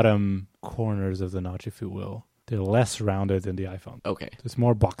bottom corners of the notch, if you will, they're less rounded than the iPhone. Okay. It's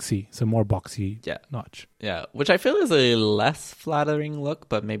more boxy. It's a more boxy notch. Yeah, which I feel is a less flattering look,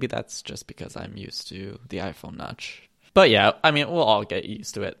 but maybe that's just because I'm used to the iPhone notch. But yeah, I mean, we'll all get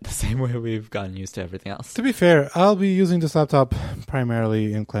used to it the same way we've gotten used to everything else. To be fair, I'll be using this laptop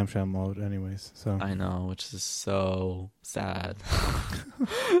primarily in clamshell mode anyways. So I know, which is so sad.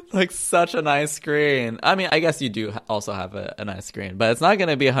 Like, such a nice screen. I mean, I guess you do also have a nice screen, but it's not going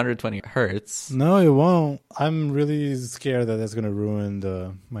to be 120 hertz. No, it won't. I'm really scared that that's going to ruin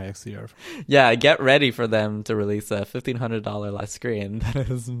my XDR. Yeah, get ready for them to release a $1,500 less screen that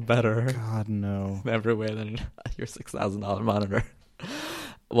is better. God, no. Every way than your $6,000 monitor.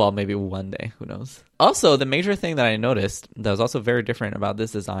 Well, maybe one day. Who knows? Also, the major thing that I noticed that was also very different about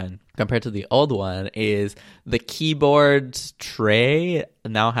this design compared to the old one is the keyboard tray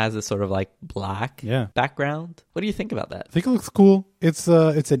now has this sort of like black background. What do you think about that? I think it looks cool. It's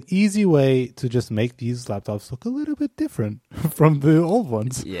an easy way to just make these laptops look a little bit different from the old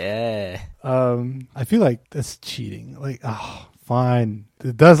ones. Yeah. I feel like that's cheating. Like, fine.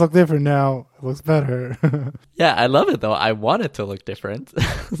 It does look different now. It looks better. Yeah, I love it though. I want it to look different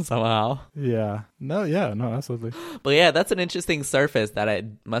somehow. Yeah. No, absolutely. But yeah, that's an interesting surface that I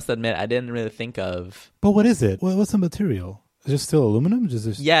must admit I didn't really think of. But what is it? What's the material? Is it still aluminum?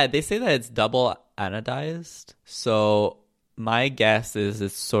 Yeah, they say that it's double anodized. So my guess is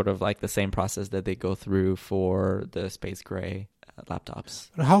it's sort of like the same process that they go through for the space gray laptops.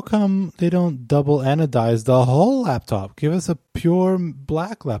 How come they don't double anodize the whole laptop? Give us a pure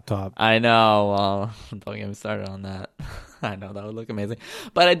black laptop. I know. Well, don't get me started on that. I know that would look amazing.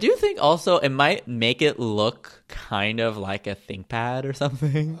 But I do think also it might make it look kind of like a ThinkPad or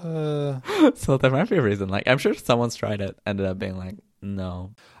something. So that might be a reason. Like, I'm sure someone's tried it, ended up being like,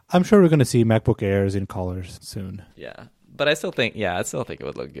 no. I'm sure we're going to see MacBook Airs in colors soon. Yeah. But I still think it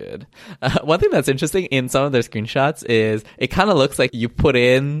would look good. One thing that's interesting in some of their screenshots is it kind of looks like you put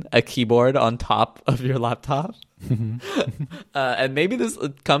in a keyboard on top of your laptop. And maybe this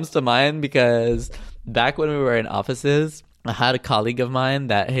comes to mind because back when we were in offices, I had a colleague of mine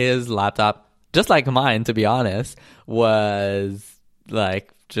that his laptop, just like mine, to be honest, was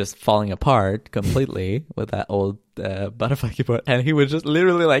like just falling apart completely with that old butterfly keyboard, and he would just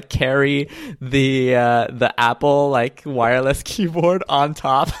literally like carry the Apple like wireless keyboard on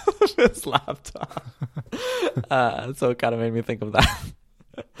top of his laptop. So it kind of made me think of that.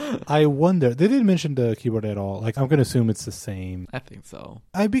 I wonder, they didn't mention the keyboard at all. Like, I'm going to assume it's the same. I think so.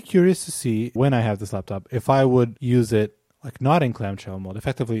 I'd be curious to see when I have this laptop if I would use it like not in clamshell mode,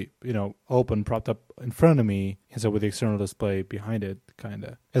 effectively, open, propped up in front of me, and so with the external display behind it, kind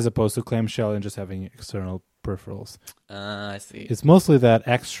of, as opposed to clamshell and just having external peripherals. I see. It's mostly that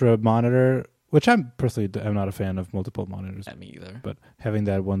extra monitor, which I'm not a fan of multiple monitors. Not me either. But having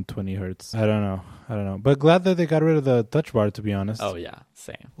that 120 hertz, I don't know. But glad that they got rid of the touch bar, to be honest. Oh yeah,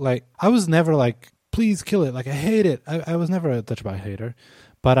 same. Like, I was never like, please kill it. Like, I hate it. I was never a touch bar hater.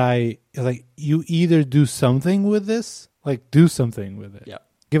 But you either do something with this, like, do something with it. Yeah.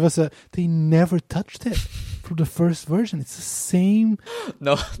 Give us they never touched it from the first version. It's the same.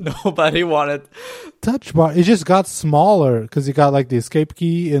 No, nobody wanted touch bar. It just got smaller because you got like the escape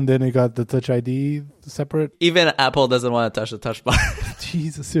key and then it got the touch ID separate. Even Apple doesn't want to touch the touch bar.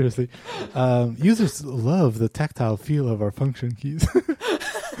 Jesus, seriously. Users love the tactile feel of our function keys.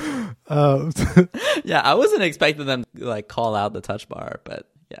 Yeah, I wasn't expecting them to like call out the touch bar,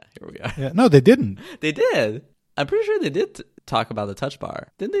 but yeah, here we are. Yeah, no, they didn't. They did. I'm pretty sure they did talk about the touch bar.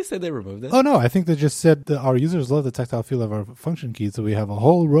 Didn't they say they removed it? Oh, no. I think they just said that our users love the tactile feel of our function keys, so we have a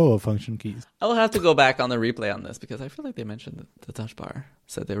whole row of function keys. I will have to go back on the replay on this because I feel like they mentioned the touch bar.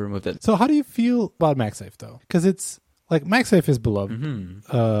 Said they removed it. So how do you feel about MagSafe, though? Because it's like MagSafe is beloved.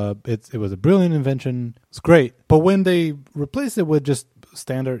 Mm-hmm. It was a brilliant invention. It's great. But when they replaced it with just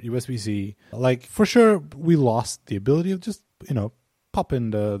standard USB-C, like for sure we lost the ability of just, pop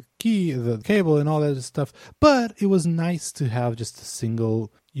in the key, the cable, and all that stuff. But it was nice to have just a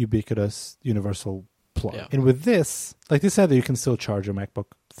single ubiquitous universal plug. Yeah. And with this, like they said that you can still charge your MacBook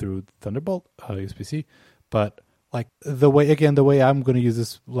through Thunderbolt, USB-C. But like the way I'm going to use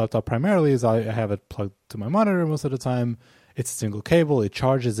this laptop primarily is I have it plugged to my monitor most of the time. It's a single cable. It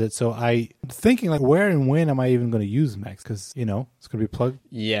charges it. So I'm thinking like where and when am I even going to use Max? Because, it's going to be plugged.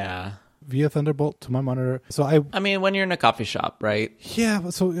 Yeah. Via Thunderbolt to my monitor. So I mean, when you're in a coffee shop, right? Yeah,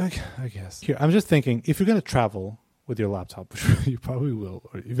 but so I guess. Here, I'm just thinking, if you're going to travel with your laptop, which you probably will,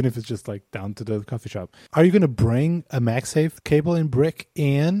 or even if it's just like down to the coffee shop, are you going to bring a MagSafe cable and brick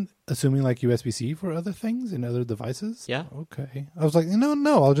and assuming like USB-C for other things in other devices? Yeah. Okay. I was like,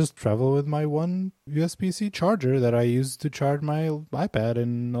 no, I'll just travel with my one USB-C charger that I use to charge my iPad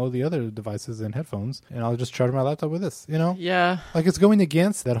and all the other devices and headphones, and I'll just charge my laptop with this, Yeah. Like it's going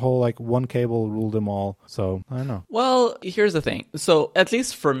against that whole like one cable rule them all. So I don't know. Well, here's the thing. So at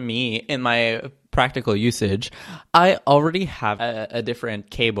least for me, in my practical usage, I already have a different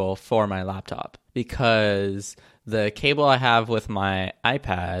cable for my laptop because the cable I have with my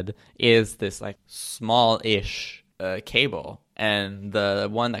iPad is this like small-ish cable. and the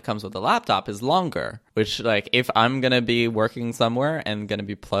one that comes with the laptop is longer, which like if I'm going to be working somewhere and going to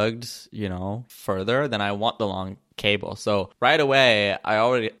be plugged, further, then I want the long cable. So right away,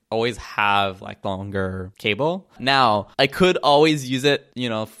 I always have like longer cable. Now, I could always use it,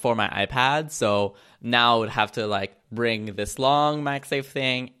 for my iPad. So now I would have to like bring this long MagSafe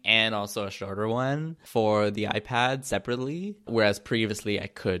thing and also a shorter one for the iPad separately. Whereas previously I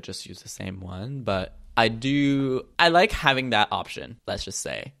could just use the same one, but I like having that option, let's just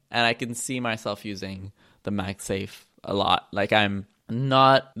say. And I can see myself using the MagSafe a lot. Like I'm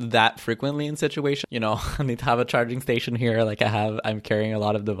not that frequently in situation, I need to have a charging station here. Like I'm carrying a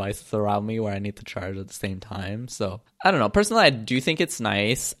lot of devices around me where I need to charge at the same time. So I don't know. Personally, I do think it's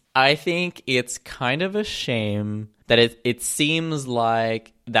nice. I think it's kind of a shame that it seems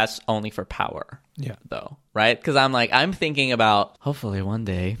like that's only for power. Yeah. Though, right? Because I'm thinking about hopefully one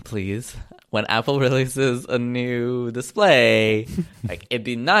day, please, when Apple releases a new display, like it'd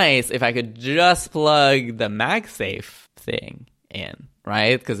be nice if I could just plug the MagSafe thing in,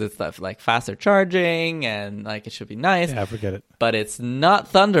 right? Because it's like faster charging and like it should be nice. Yeah, forget it. But it's not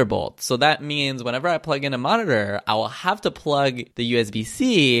Thunderbolt. So that means whenever I plug in a monitor, I will have to plug the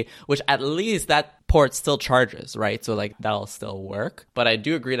USB-C, which at least that port still charges, right? So like that'll still work. But I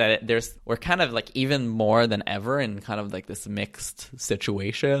do agree that we're kind of like even more than ever in kind of like this mixed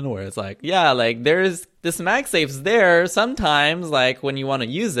situation where it's like, yeah, like there's this MagSafe's there sometimes like when you want to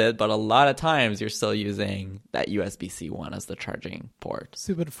use it, but a lot of times you're still using that USB-C one as the charging port.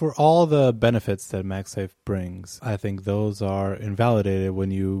 See, but for all the benefits that MagSafe brings, I think those are invalidated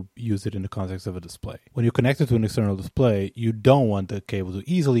when you use it in the context of a display. When you connect it to an external display, you don't want the cable to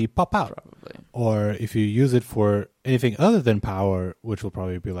easily pop out. Probably. Or if you use it for anything other than power, which will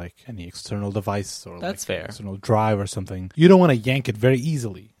probably be like any external device or That's like fair. External drive or something, you don't want to yank it very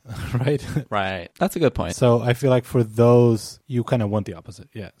easily, right? Right. That's a good point. So I feel like for those, you kind of want the opposite.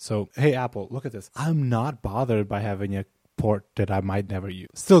 Yeah. So, hey, Apple, look at this. I'm not bothered by having a port that I might never use.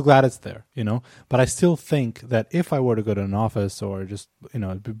 Still glad it's there, but I still think that if I were to go to an office or just,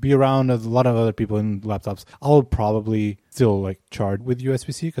 be around a lot of other people in laptops, I'll probably still like charge with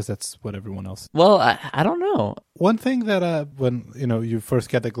USB-C because that's what everyone else. Well, I don't know. One thing that when, you first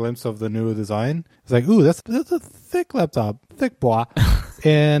get a glimpse of the new design, it's like, ooh, that's a thick laptop, thick bois.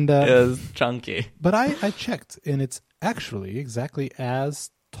 And It is chunky. But I checked and it's actually exactly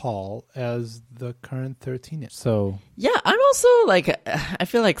as tall as the current 13-inch. So yeah, I'm also like, I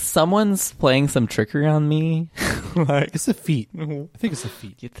feel like someone's playing some trickery on me. Like, it's a feet. I think it's a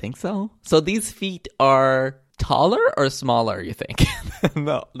feet. you think so? So these feet are taller or smaller, you think, than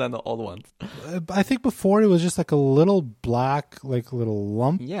the old ones? I think before it was just like a little black, like little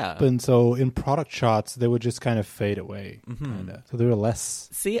lump. Yeah. And so in product shots, they would just kind of fade away. Kinda. So they were less.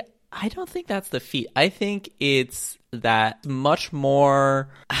 See, I don't think that's the feet. I think it's that much more,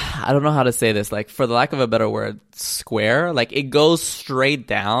 I don't know how to say this, like for the lack of a better word, square. Like it goes straight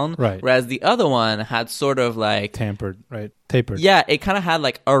down. Right. Whereas the other one had sort of like Tapered, right? Tapered. Yeah, it kind of had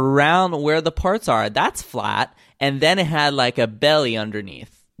like around where the parts are, that's flat. And then it had like a belly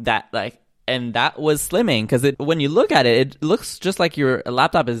underneath that like, and that was slimming because when you look at it, it looks just like your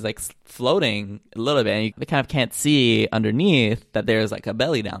laptop is like floating a little bit and you kind of can't see underneath that there's like a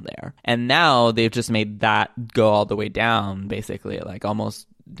belly down there. And now they've just made that go all the way down, basically, like almost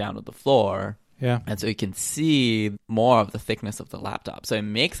down to the floor. Yeah. And so you can see more of the thickness of the laptop. So it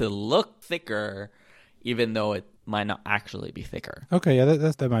makes it look thicker, even though it might not actually be thicker. Okay, yeah,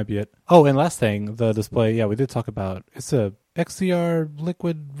 that might be it. Oh, and last thing, the display, yeah, we did talk about, it's a XDR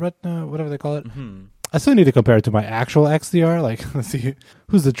liquid retina, whatever they call it. Mm-hmm. I still need to compare it to my actual XDR. Like, let's see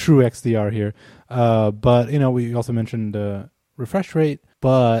who's the true XDR here. But, we also mentioned refresh rate,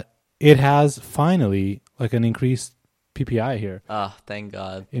 but it has finally like an increased PPI here. Ah, thank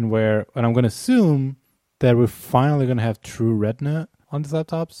God. And I'm going to assume that we're finally going to have true retina on these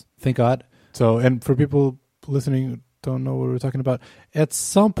laptops. Thank God. So, and for people listening who don't know what we're talking about, at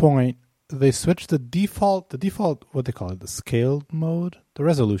some point, they switched the default, what they call it, the scaled mode, the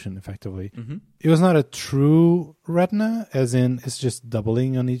resolution, effectively. Mm-hmm. It was not a true retina, as in it's just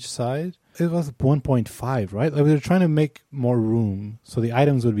doubling on each side. It was 1.5, right? Like they were trying to make more room so the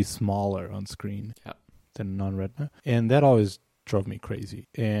items would be smaller on screen than non-retina. And that always drove me crazy.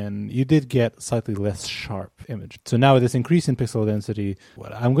 And you did get slightly less sharp image. So now with this increase in pixel density,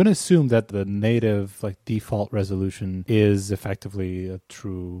 I'm going to assume that the native like default resolution is effectively a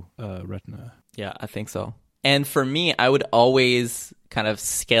true retina. Yeah, I think so. And for me, I would always kind of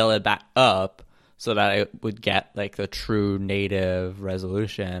scale it back up so that I would get like the true native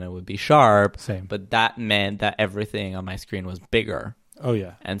resolution. It would be sharp. Same. But that meant that everything on my screen was bigger. Oh,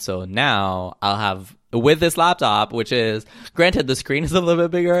 yeah. And so now I'll have, with this laptop, which is, granted, the screen is a little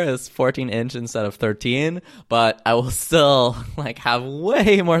bit bigger, it's 14-inch instead of 13, but I will still like have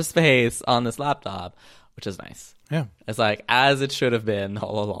way more space on this laptop, which is nice. Yeah. It's like as it should have been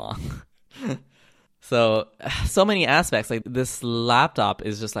all along. So many aspects. Like this laptop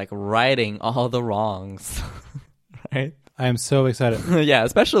is just like righting all the wrongs, right? I am so excited. Yeah,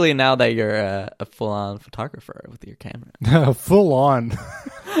 especially now that you're a full-on photographer with your camera. Full on.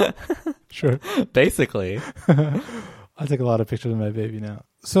 Sure. Basically. I take a lot of pictures of my baby now.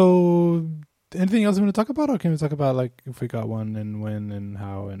 So, anything else you want to talk about, or can we talk about like if we got one and when and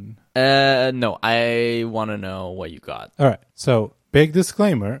how and? No, I want to know what you got. All right. So, big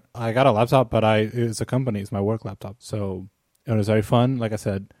disclaimer: I got a laptop, but it's a company. It's my work laptop. So it was very fun. Like I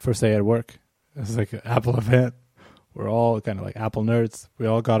said, first day at work, it was like an Apple event. We're all kind of like Apple nerds. We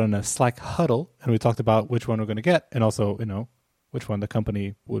all got in a Slack huddle, and we talked about which one we're going to get, and also, which one the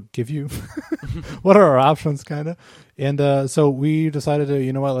company would give you. What are our options, kind of? And so we decided to,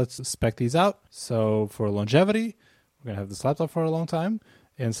 you know what, let's spec these out. So for longevity, we're going to have this laptop for a long time.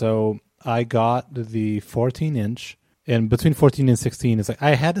 And so I got the 14-inch. And between 14 and 16, it's like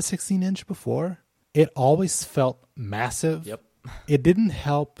I had a 16-inch before. It always felt massive. Yep. It didn't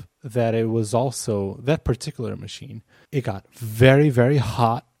help that it was also, that particular machine, it got very, very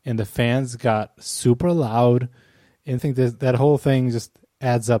hot, and the fans got super loud. And I think that whole thing just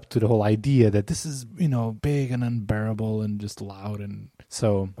adds up to the whole idea that this is, big and unbearable and just loud. And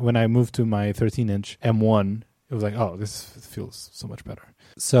so when I moved to my 13-inch M1, it was like, oh, this feels so much better.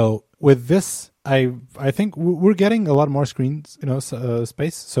 So with this, I think we're getting a lot more screens,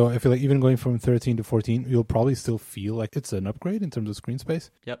 space. So I feel like even going from 13 to 14, you'll probably still feel like it's an upgrade in terms of screen space.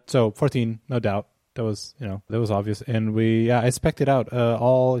 Yep. So 14, no doubt. That was, that was obvious. And I spec'd it out,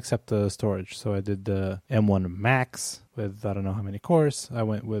 all except the storage. So I did the M1 Max with, I don't know how many cores. I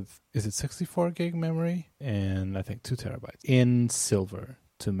went with, is it 64 gig memory? And I think 2 terabytes in silver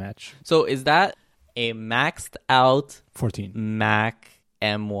to match. So is that a maxed out 14 Mac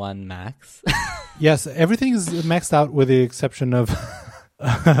M1 Max? Yes, everything is maxed out with the exception of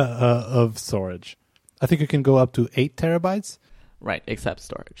of storage. I think you can go up to 8 terabytes. Right, except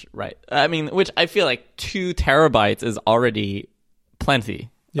storage. Right. I mean, which I feel like 2 terabytes is already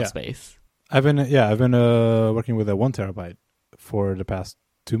plenty of space. I've been working with a 1 terabyte for the past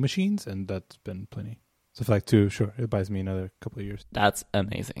 2 machines, and that's been plenty. So for like 2, sure, it buys me another couple of years. That's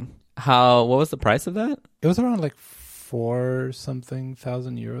amazing. What was the price of that? It was around like 4-something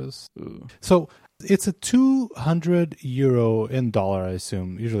thousand euros. Ooh. So it's a 200 euro in dollar, I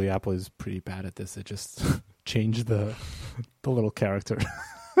assume. Usually Apple is pretty bad at this. It just changed the little character.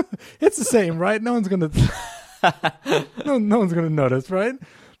 It's the same, right? No one's gonna no one's gonna notice, right?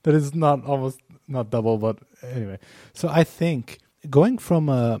 That is not double, but anyway. So I think going from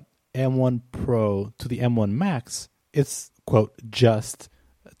a M1 Pro to the M1 Max, it's quote just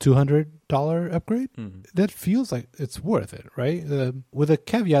 $200 upgrade. That feels like it's worth it, right? With a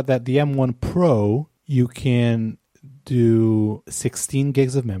caveat that the M1 Pro, you can do 16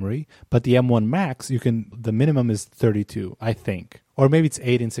 gigs of memory, but the M1 Max, the minimum is 32, I think. Or maybe it's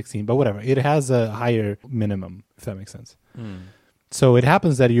 8 and 16, but whatever. It has a higher minimum, if that makes sense. So it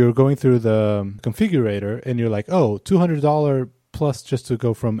happens that you're going through the configurator and you're like, oh, $200 plus just to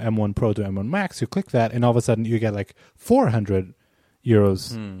go from M1 Pro to M1 Max. You click that and all of a sudden you get like 400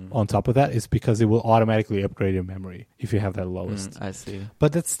 euros on top of that. Is because it will automatically upgrade your memory if you have that lowest. I see.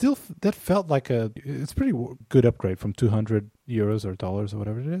 But that felt like it's pretty good upgrade from 200 euros or dollars or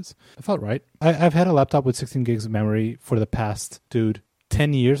whatever it is. It felt right. I've had a laptop with 16 gigs of memory for the past,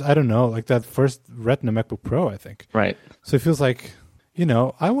 10 years. I don't know, like that first Retina MacBook Pro, I think. Right. So it feels like,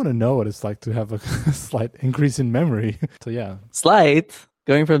 I want to know what it's like to have a slight increase in memory. So yeah. Slight?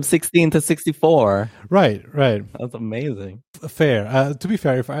 Going from 16 to 64. Right. That's amazing. Fair. To be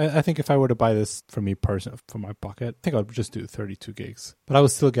fair, I think if I were to buy this for me personally, for my pocket, I think I would just do 32 gigs. But I would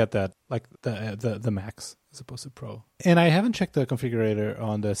still get that, like the Max as opposed to Pro. And I haven't checked the configurator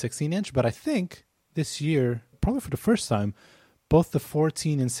on the 16-inch, but I think this year, probably for the first time, both the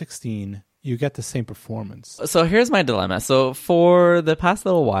 14 and 16, you get the same performance. So here's my dilemma. So for the past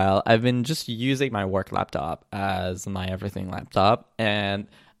little while, I've been just using my work laptop as my everything laptop. And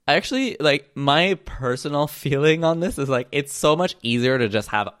actually, like, my personal feeling on this is like, it's so much easier to just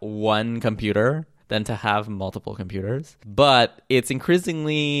have one computer than to have multiple computers. But it's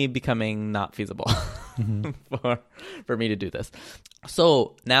increasingly becoming not feasible for me to do this.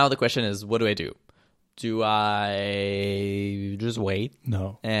 So now the question is, what do I do? Do I just wait?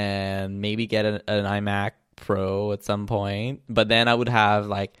 No. And maybe get an iMac Pro at some point? But then I would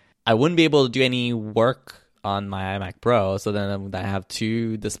have I wouldn't be able to do any work on my iMac Pro. So then I have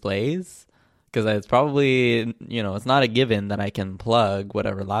two displays because it's probably, it's not a given that I can plug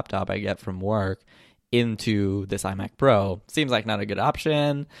whatever laptop I get from work into this iMac Pro. Seems like not a good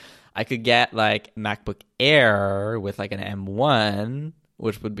option. I could get like MacBook Air with like an M1,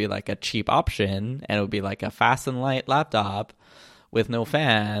 which would be like a cheap option, and it would be like a fast and light laptop with no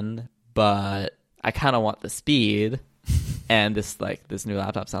fan, but I kind of want the speed. And this new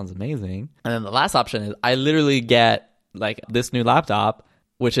laptop sounds amazing. And then the last option is I literally get like this new laptop,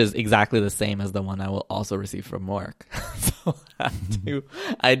 which is exactly the same as the one I will also receive from work. So I have two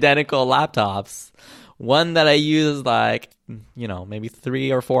identical laptops. One that I use like, maybe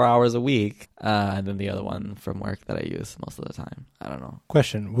 3 or 4 hours a week. And then the other one from work that I use most of the time. I don't know.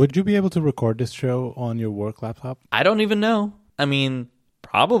 Question. Would you be able to record this show on your work laptop? I don't even know. I mean,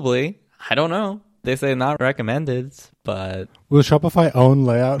 probably. I don't know. They say not recommended, but... Will Shopify own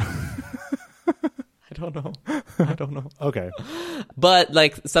layout? I don't know. Okay. But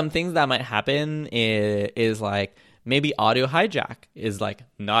like some things that might happen is like maybe audio hijack is like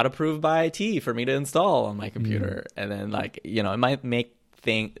not approved by IT for me to install on my computer. And then like, it might make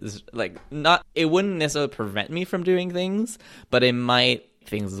things like it wouldn't necessarily prevent me from doing things, but it might make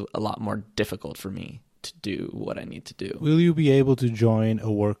things a lot more difficult for me to do what I need to do. Will you be able to join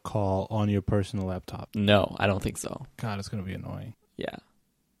a work call on your personal laptop? No, I don't think so. God, it's going to be annoying. Yeah.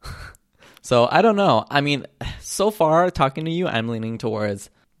 So I don't know. I mean, so far talking to you, I'm leaning towards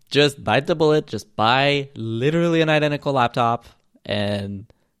just bite the bullet, just buy literally an identical laptop and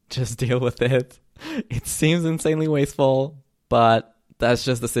just deal with it. It seems insanely wasteful, but that's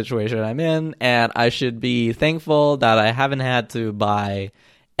just the situation I'm in. And I should be thankful that I haven't had to buy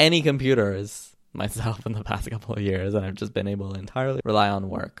any computers myself in the past couple of years, and I've just been able to entirely rely on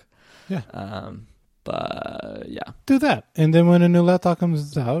work. Yeah. But yeah. Do that. And then when a new laptop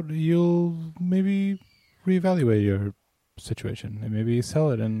comes out, you'll maybe reevaluate your situation and maybe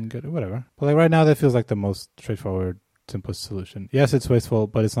sell it and get it, whatever. But like right now, that feels like the most straightforward, simplest solution. Yes, it's wasteful,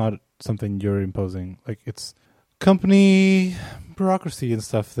 but it's not something you're imposing. Like it's company bureaucracy and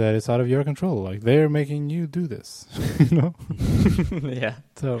stuff that is out of your control. Like they're making you do this, Yeah.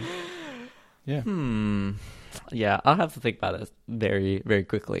 So... yeah. Yeah, I'll have to think about it very, very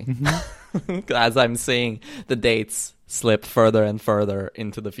quickly. As I'm seeing the dates slip further and further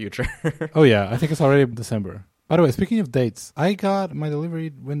into the future. Oh, yeah. I think it's already December. By the way, speaking of dates, my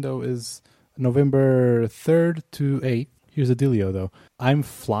delivery window is November 3rd to 8th. Here's the dealio, though. I'm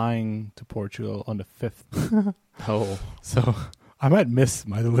flying to Portugal on the 5th. Oh. So... I might miss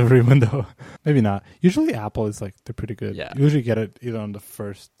my delivery window. Maybe not. Usually Apple is like, they're pretty good. Yeah. You usually get it either on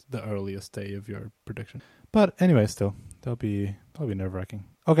the earliest day of your prediction. But anyway, still, that'll be nerve-wracking.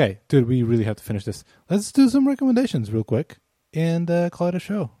 Okay, dude, we really have to finish this. Let's do some recommendations real quick and call it a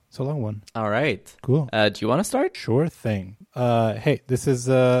show. It's a long one. All right. Cool. Do you want to start? Sure thing. Hey, this is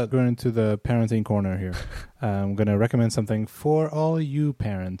going into the parenting corner here. I'm going to recommend something for all you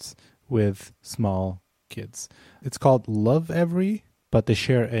parents with small kids. It's called Lovevery, but they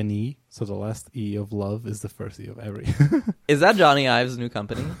share an E, so the last E of love is the first E of every. Is that Johnny Ives' new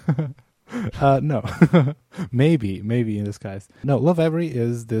company? No. maybe in disguise. No, Lovevery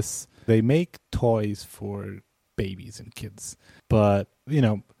is this. They make toys for babies and kids, but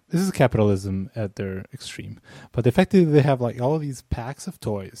this is capitalism at their extreme. But effectively, they have like all of these packs of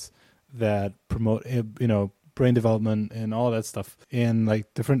toys that promote brain development and all that stuff in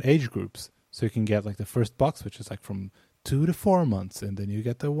like different age groups. So you can get like the first box, which is like from 2 to 4 months, and then you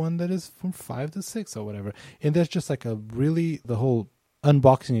get the one that is from 5 to 6 or whatever. And there's just like the whole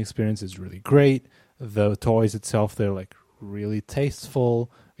unboxing experience is really great. The toys itself, they're like really tasteful,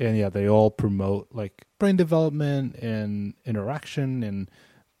 and yeah, they all promote like brain development and interaction and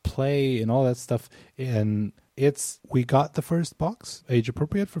play and all that stuff. And we got the first box, age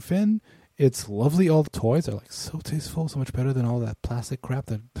appropriate for Finn. It's lovely. All the toys are like so tasteful, so much better than all that plastic crap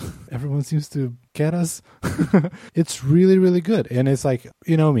that everyone seems to get us. It's really, really good. And it's like,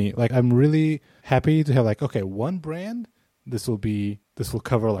 me, like I'm really happy to have like, okay, one brand. This will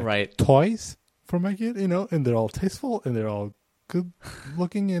cover like toys for my kid, and they're all tasteful and they're all good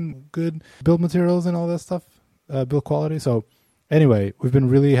looking and good build materials and all that stuff, build quality. So anyway, we've been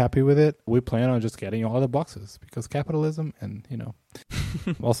really happy with it. We plan on just getting all the boxes because capitalism and,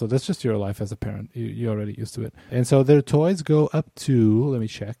 also, that's just your life as a parent. You're already used to it. And so their toys go up to, let me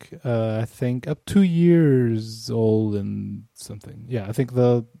check, I think up 2 years old and something. Yeah, I think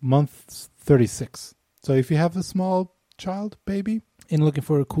the month's 36. So if you have a small child, baby, and looking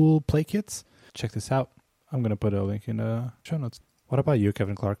for cool play kits, check this out. I'm going to put a link in the show notes. What about you,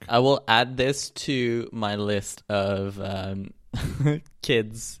 Kevin Clark? I will add this to my list of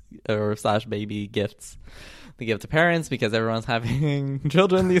kids or slash baby gifts to give to parents because everyone's having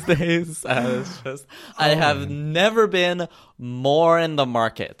children these days. It's just, I have never been more in the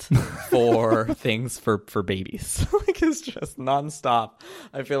market for things for babies. Like, it's just nonstop.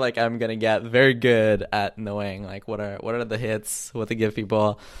 I feel like I'm gonna get very good at knowing like what are the hits, what to give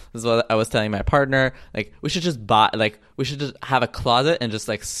people. This is what I was telling my partner. Like, we should just have a closet and just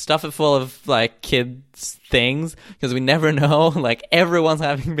like stuff it full of like kids things, because we never know. Like, everyone's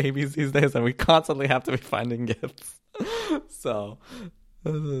having babies these days, and we constantly have to be finding gifts. So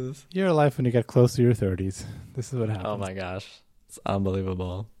this is Your life when you get close to your 30s. This is what happens. Oh my gosh, it's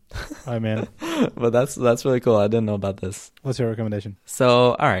unbelievable. All right, man. But that's really cool. I didn't know about this. What's your recommendation?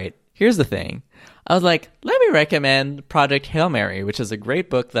 So, all right, here's the thing. I was like, let me recommend Project Hail Mary, which is a great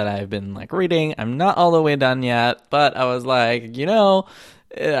book that I've been like reading. I'm not all the way done yet, but I was like,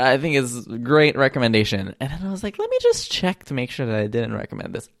 I think it's a great recommendation. And then I was like, let me just check to make sure that I didn't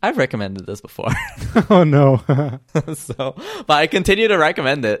recommend this. I've recommended this before. Oh, no. But I continue to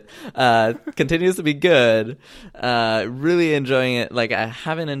recommend it. Continues to be good. Really enjoying it. Like, I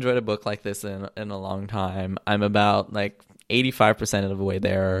haven't enjoyed a book like this in a long time. I'm about like 85% of the way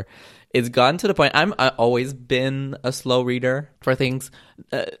there. It's gotten to the point, I've always been a slow reader for things.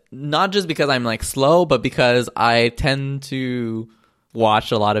 Not just because I'm like slow, but because I tend to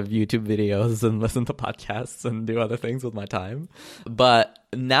watch a lot of YouTube videos and listen to podcasts and do other things with my time. But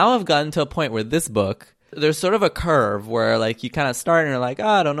now I've gotten to a point where this book, there's sort of a curve where like you kind of start and you're like,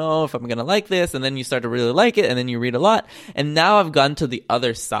 I don't know if I'm going to like this. And then you start to really like it, and then you read a lot. And now I've gotten to the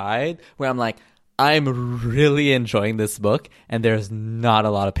other side where I'm like, I'm really enjoying this book, and there's not a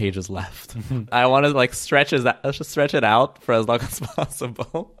lot of pages left. I want to like stretch it out for as long as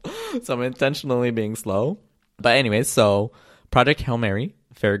possible. So I'm intentionally being slow. But anyways, so Project Hail Mary,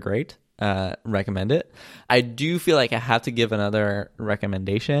 very great. Recommend it. I do feel like I have to give another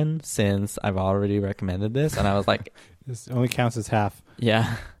recommendation since I've already recommended this, and I was like, this only counts as half.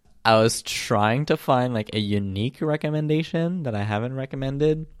 Yeah. I was trying to find like a unique recommendation that I haven't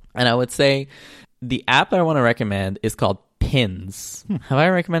recommended, and I would say the app I want to recommend is called Pins. Have I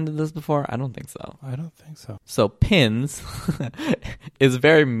recommended this before? I don't think so. I don't think so. So Pins is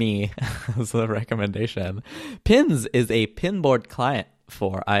very me as a recommendation. Pins is a pinboard client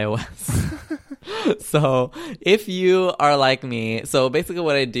for iOS. So if you are like me, so basically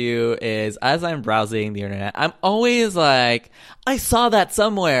what I do is as I'm browsing the internet, I'm always like, I saw that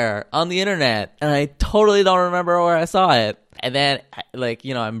somewhere on the internet and I totally don't remember where I saw it. And then, like,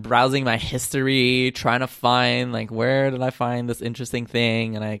 I'm browsing my history, trying to find, like, where did I find this interesting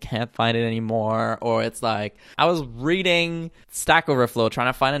thing, and I can't find it anymore. Or it's like, I was reading Stack Overflow, trying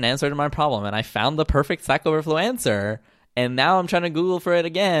to find an answer to my problem, and I found the perfect Stack Overflow answer. And now I'm trying to Google for it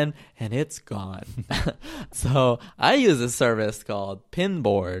again, and it's gone. So I use a service called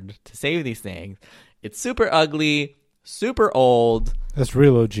Pinboard to save these things. It's super ugly, super old. That's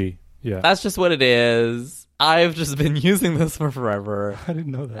real OG. Yeah. That's just what it is. I've just been using this for forever. I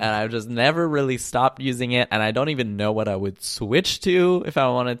didn't know that. And I've just never really stopped using it. And I don't even know what I would switch to if I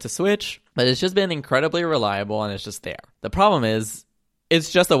wanted to switch. But it's just been incredibly reliable, and it's just there. The problem is, it's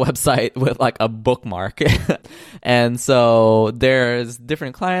just a website with like a bookmark. And so there's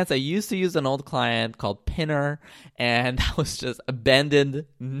different clients. I used to use an old client called Pinner, and that was just abandoned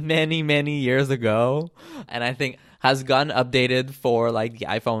many, many years ago. And I think has gotten updated for like the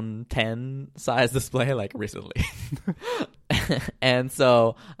iPhone 10 size display like recently. And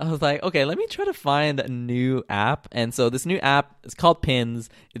so I was like, okay, let me try to find a new app. And so this new app is called Pins.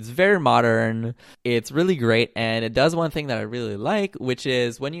 It's very modern. It's really great. And it does one thing that I really like, which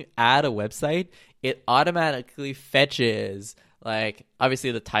is when you add a website, it automatically fetches, like,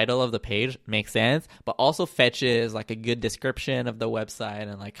 obviously the title of the page makes sense, but also fetches like a good description of the website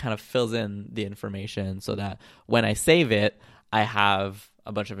and like kind of fills in the information so that when I save it, I have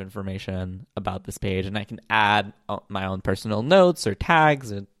a bunch of information about this page, and I can add my own personal notes or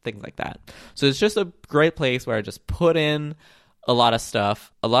tags or things like that. So it's just a great place where I just put in a lot of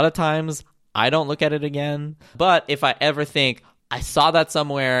stuff. A lot of times I don't look at it again, but if I ever think I saw that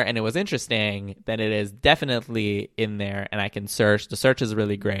somewhere and it was interesting, then it is definitely in there, and I can search. The search is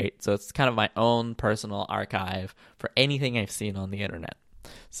really great. So it's kind of my own personal archive for anything I've seen on the internet.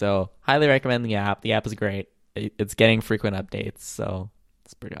 So highly recommend the app. The app is great. It's getting frequent updates, so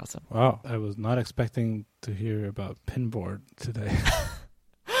it's pretty awesome. Wow. I was not expecting to hear about Pinboard today.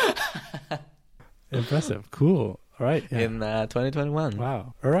 Impressive. Cool. All right. Yeah. In 2021.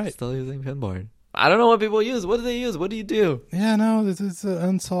 Wow. All right. Still using Pinboard. I don't know what people use. What do they use? What do you do? Yeah, no, this is an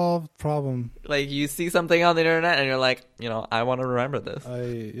unsolved problem. Like, you see something on the internet and you're like, I want to remember this.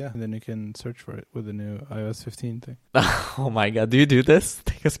 And then you can search for it with the new iOS 15 thing. Oh my god, do you do this?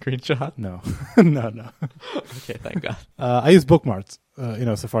 Take a screenshot? No. No. Okay, thank god. I use bookmarks,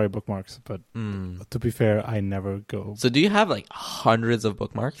 Safari bookmarks, but Mm. to be fair, I never go. So do you have like hundreds of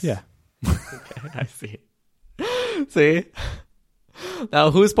bookmarks? Yeah. Okay, I see. See?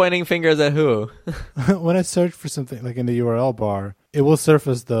 Now, who's pointing fingers at who? When I search for something like in the URL bar, it will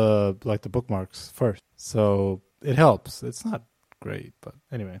surface the bookmarks first. So it helps. It's not great, but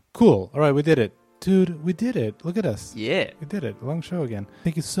anyway. Cool. All right, we did it. Dude, we did it. Look at us. Yeah. We did it. Long show again.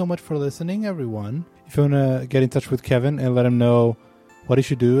 Thank you so much for listening, everyone. If you want to get in touch with Kevin and let him know what he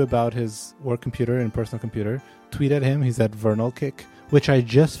should do about his work computer and personal computer, tweet at him. He's at VernalKick, which I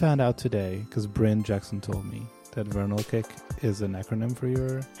just found out today because Bryn Jackson told me that VernalKick is an acronym for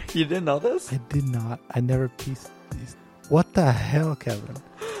your... You didn't know this? I did not. I never pieced these. What the hell, Kevin?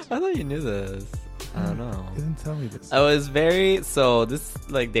 I thought you knew this. I don't know. You didn't tell me this. I was this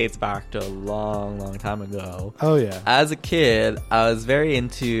like dates back to a long, long time ago. Oh, yeah. As a kid, I was very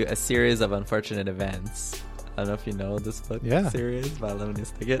into a series of unfortunate events. I don't know if you know this book series by Lemony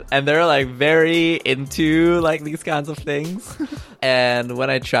Snicket. And they're like very into like these kinds of things. And when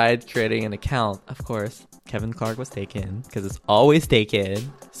I tried creating an account, of course, Kevin Clark was taken because it's always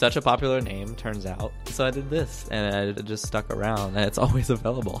taken. Such a popular name, turns out. So I did this and I just stuck around and it's always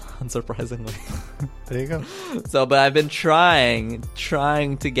available, unsurprisingly. There you go. So, but I've been trying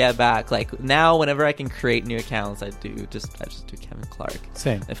to get back. Like now, whenever I can create new accounts, I just do Kevin Clark.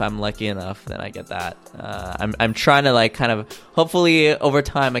 Same. If I'm lucky enough, then I get that. I'm trying to like kind of, hopefully over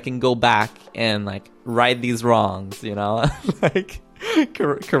time I can go back and like right these wrongs, like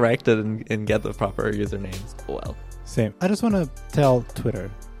correct it and get the proper usernames. Well, Same. I just want to tell Twitter,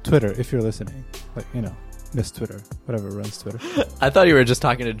 if you're listening, like, Miss Twitter, whatever runs Twitter. I thought you were just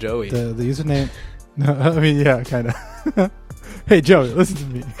talking to Joey. The username, no, I mean, yeah, kind of. Hey, Joey, listen to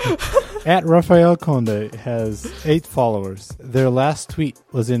me. At Rafael Conde has 8 followers. Their last tweet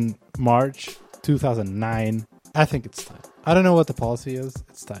was in March 2009. I think it's time. I don't know what the policy is.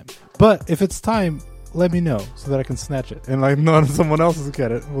 It's time. But if it's time, let me know so that I can snatch it. And like not someone else will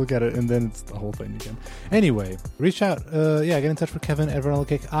get it, and then it's the whole thing again. Anyway, reach out. Get in touch with Kevin at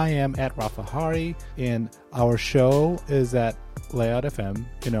VernalKick. I am at Rafa Hari, and our show is at Layout FM.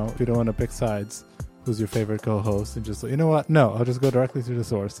 If you don't want to pick sides, who's your favorite co-host, and just, you know what? No, I'll just go directly to the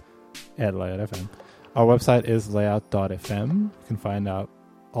source at Layout FM. Our website is layout.fm. You can find out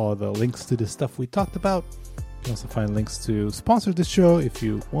all the links to the stuff we talked about. You can also find links to sponsor this show if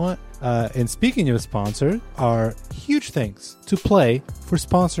you want. And speaking of sponsor, our huge thanks to Play for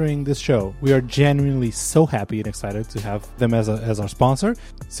sponsoring this show. We are genuinely so happy and excited to have them as our sponsor.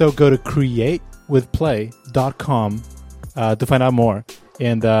 So go to createwithplay.com to find out more.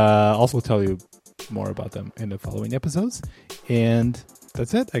 And also tell you more about them in the following episodes. And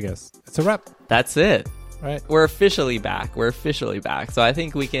that's it, I guess. It's a wrap. That's it. Right. We're officially back. So I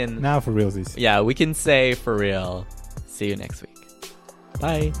think we can... Now for realsies. Yeah, we can say for real, see you next week.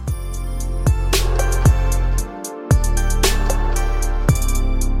 Bye.